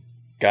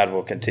 God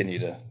will continue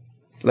to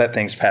let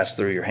things pass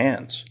through your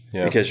hands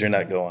because you're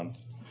not going.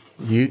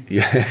 Trying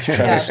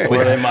to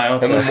store it in my own.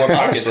 How many more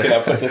pockets can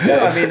I put this in?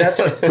 I mean,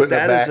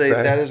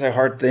 that is a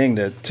hard thing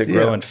to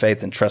grow in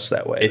faith and trust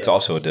that way. It's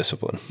also a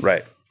discipline,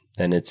 right?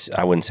 And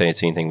I wouldn't say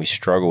it's anything we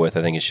struggle with.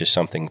 I think it's just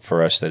something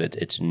for us that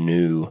it's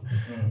new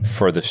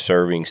for the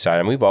serving side.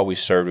 And we've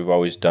always served, we've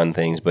always done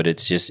things, but it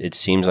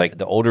seems like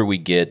the older we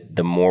get,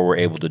 the more we're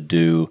able to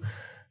do.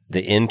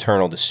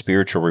 The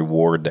spiritual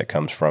reward that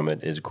comes from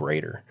it is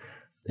greater.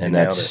 And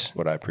that's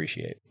what I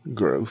appreciate.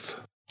 Growth.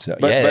 So,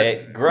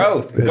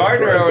 growth.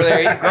 Gardner over there,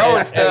 he's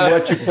growing stuff. And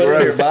what you put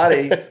in your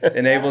body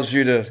enables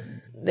you to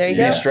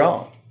be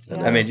strong.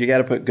 Yeah. I mean, you got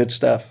to put good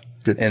stuff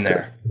in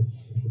there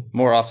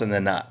more often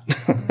than not.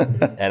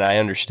 And I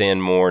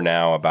understand more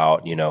now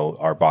about,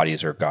 our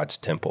bodies are God's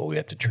temple. We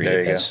have to treat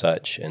it as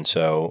such. And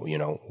so,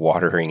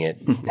 watering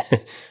it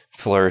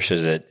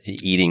flourishes it,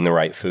 eating the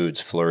right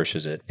foods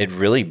flourishes it. It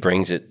really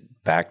brings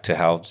it back to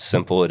how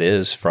simple it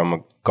is from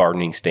a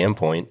gardening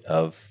standpoint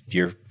of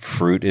your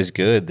fruit is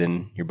good,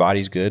 then your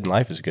body's good and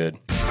life is good.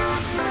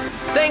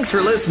 Thanks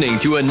for listening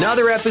to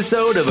another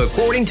episode of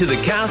According to the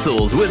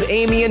Castles with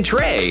Amy and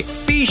Trey.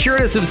 Be sure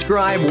to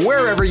subscribe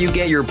wherever you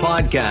get your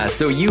podcasts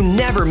so you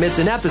never miss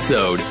an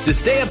episode. To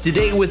stay up to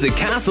date with the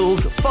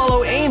Castles,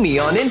 follow Amy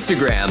on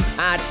Instagram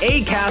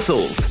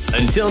 @acastles.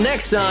 Until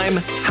next time,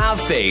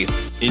 have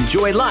faith,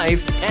 enjoy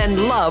life,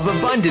 and love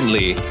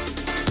abundantly.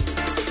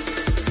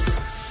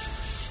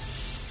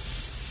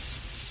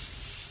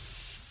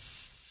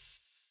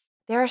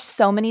 There are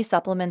so many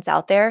supplements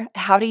out there.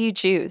 How do you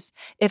choose?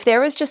 If there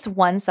was just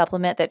one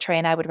supplement that Trey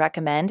and I would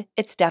recommend,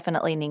 it's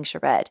definitely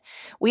Ningxia Red.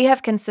 We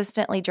have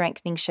consistently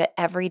drank Ningxia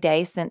every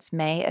day since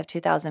May of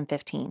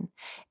 2015.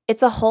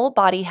 It's a whole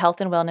body health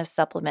and wellness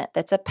supplement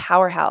that's a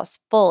powerhouse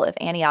full of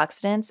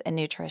antioxidants and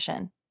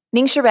nutrition.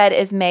 Ningxia Red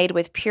is made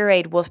with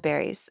pureed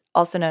wolfberries,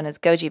 also known as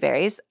goji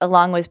berries,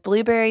 along with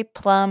blueberry,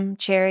 plum,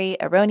 cherry,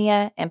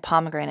 aronia, and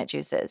pomegranate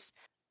juices.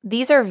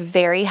 These are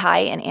very high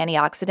in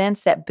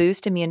antioxidants that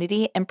boost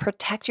immunity and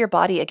protect your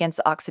body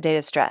against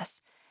oxidative stress.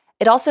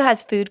 It also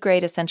has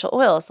food-grade essential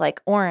oils like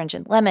orange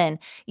and lemon,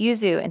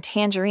 yuzu, and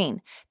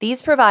tangerine.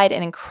 These provide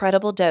an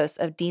incredible dose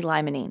of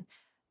D-limonene.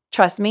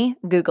 Trust me,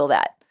 Google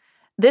that.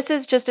 This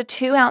is just a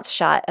 2-ounce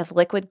shot of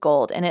liquid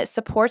gold, and it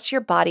supports your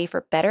body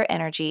for better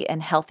energy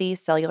and healthy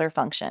cellular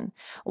function.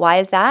 Why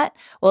is that?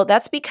 Well,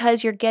 that's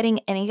because you're getting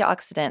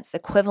antioxidants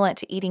equivalent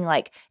to eating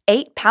like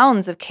 8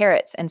 pounds of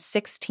carrots and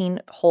 16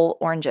 whole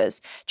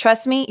oranges.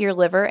 Trust me, your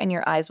liver and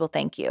your eyes will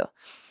thank you.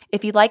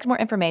 If you'd like more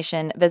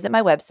information, visit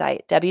my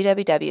website,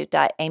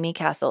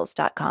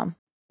 www.amycastles.com.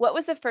 What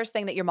was the first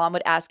thing that your mom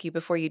would ask you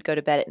before you'd go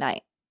to bed at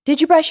night? Did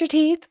you brush your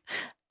teeth?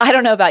 I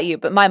don't know about you,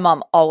 but my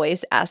mom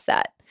always asked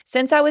that.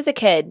 Since I was a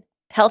kid,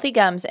 healthy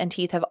gums and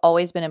teeth have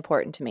always been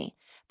important to me.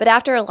 But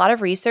after a lot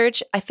of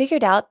research, I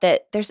figured out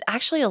that there's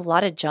actually a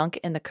lot of junk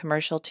in the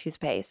commercial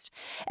toothpaste.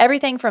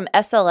 Everything from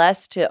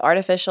SLS to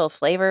artificial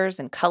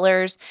flavors and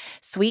colors,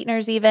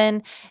 sweeteners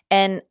even.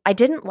 And I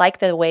didn't like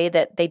the way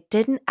that they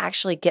didn't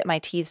actually get my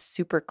teeth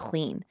super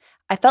clean.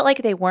 I felt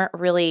like they weren't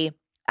really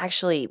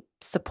actually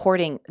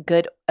supporting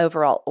good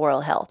overall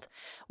oral health.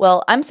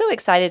 Well, I'm so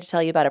excited to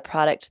tell you about a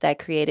product that I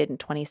created in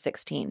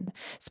 2016.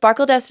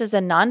 Sparkle Dust is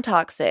a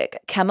non-toxic,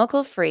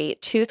 chemical-free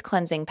tooth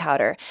cleansing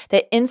powder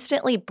that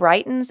instantly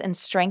brightens and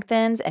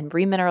strengthens and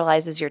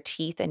remineralizes your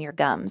teeth and your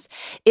gums.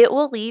 It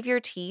will leave your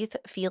teeth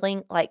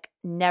feeling like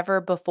never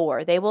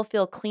before. They will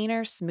feel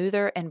cleaner,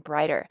 smoother, and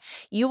brighter.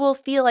 You will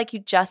feel like you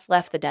just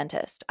left the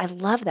dentist. I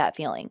love that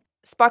feeling.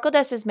 Sparkle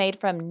Dust is made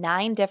from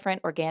 9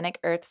 different organic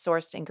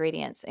earth-sourced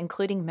ingredients,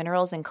 including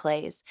minerals and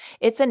clays.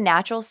 It's a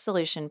natural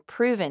solution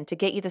proven to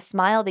get you the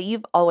smile that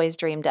you've always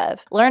dreamed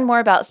of. Learn more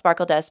about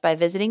Sparkle Dust by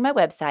visiting my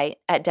website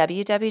at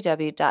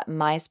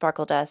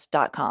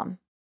www.mysparkledust.com.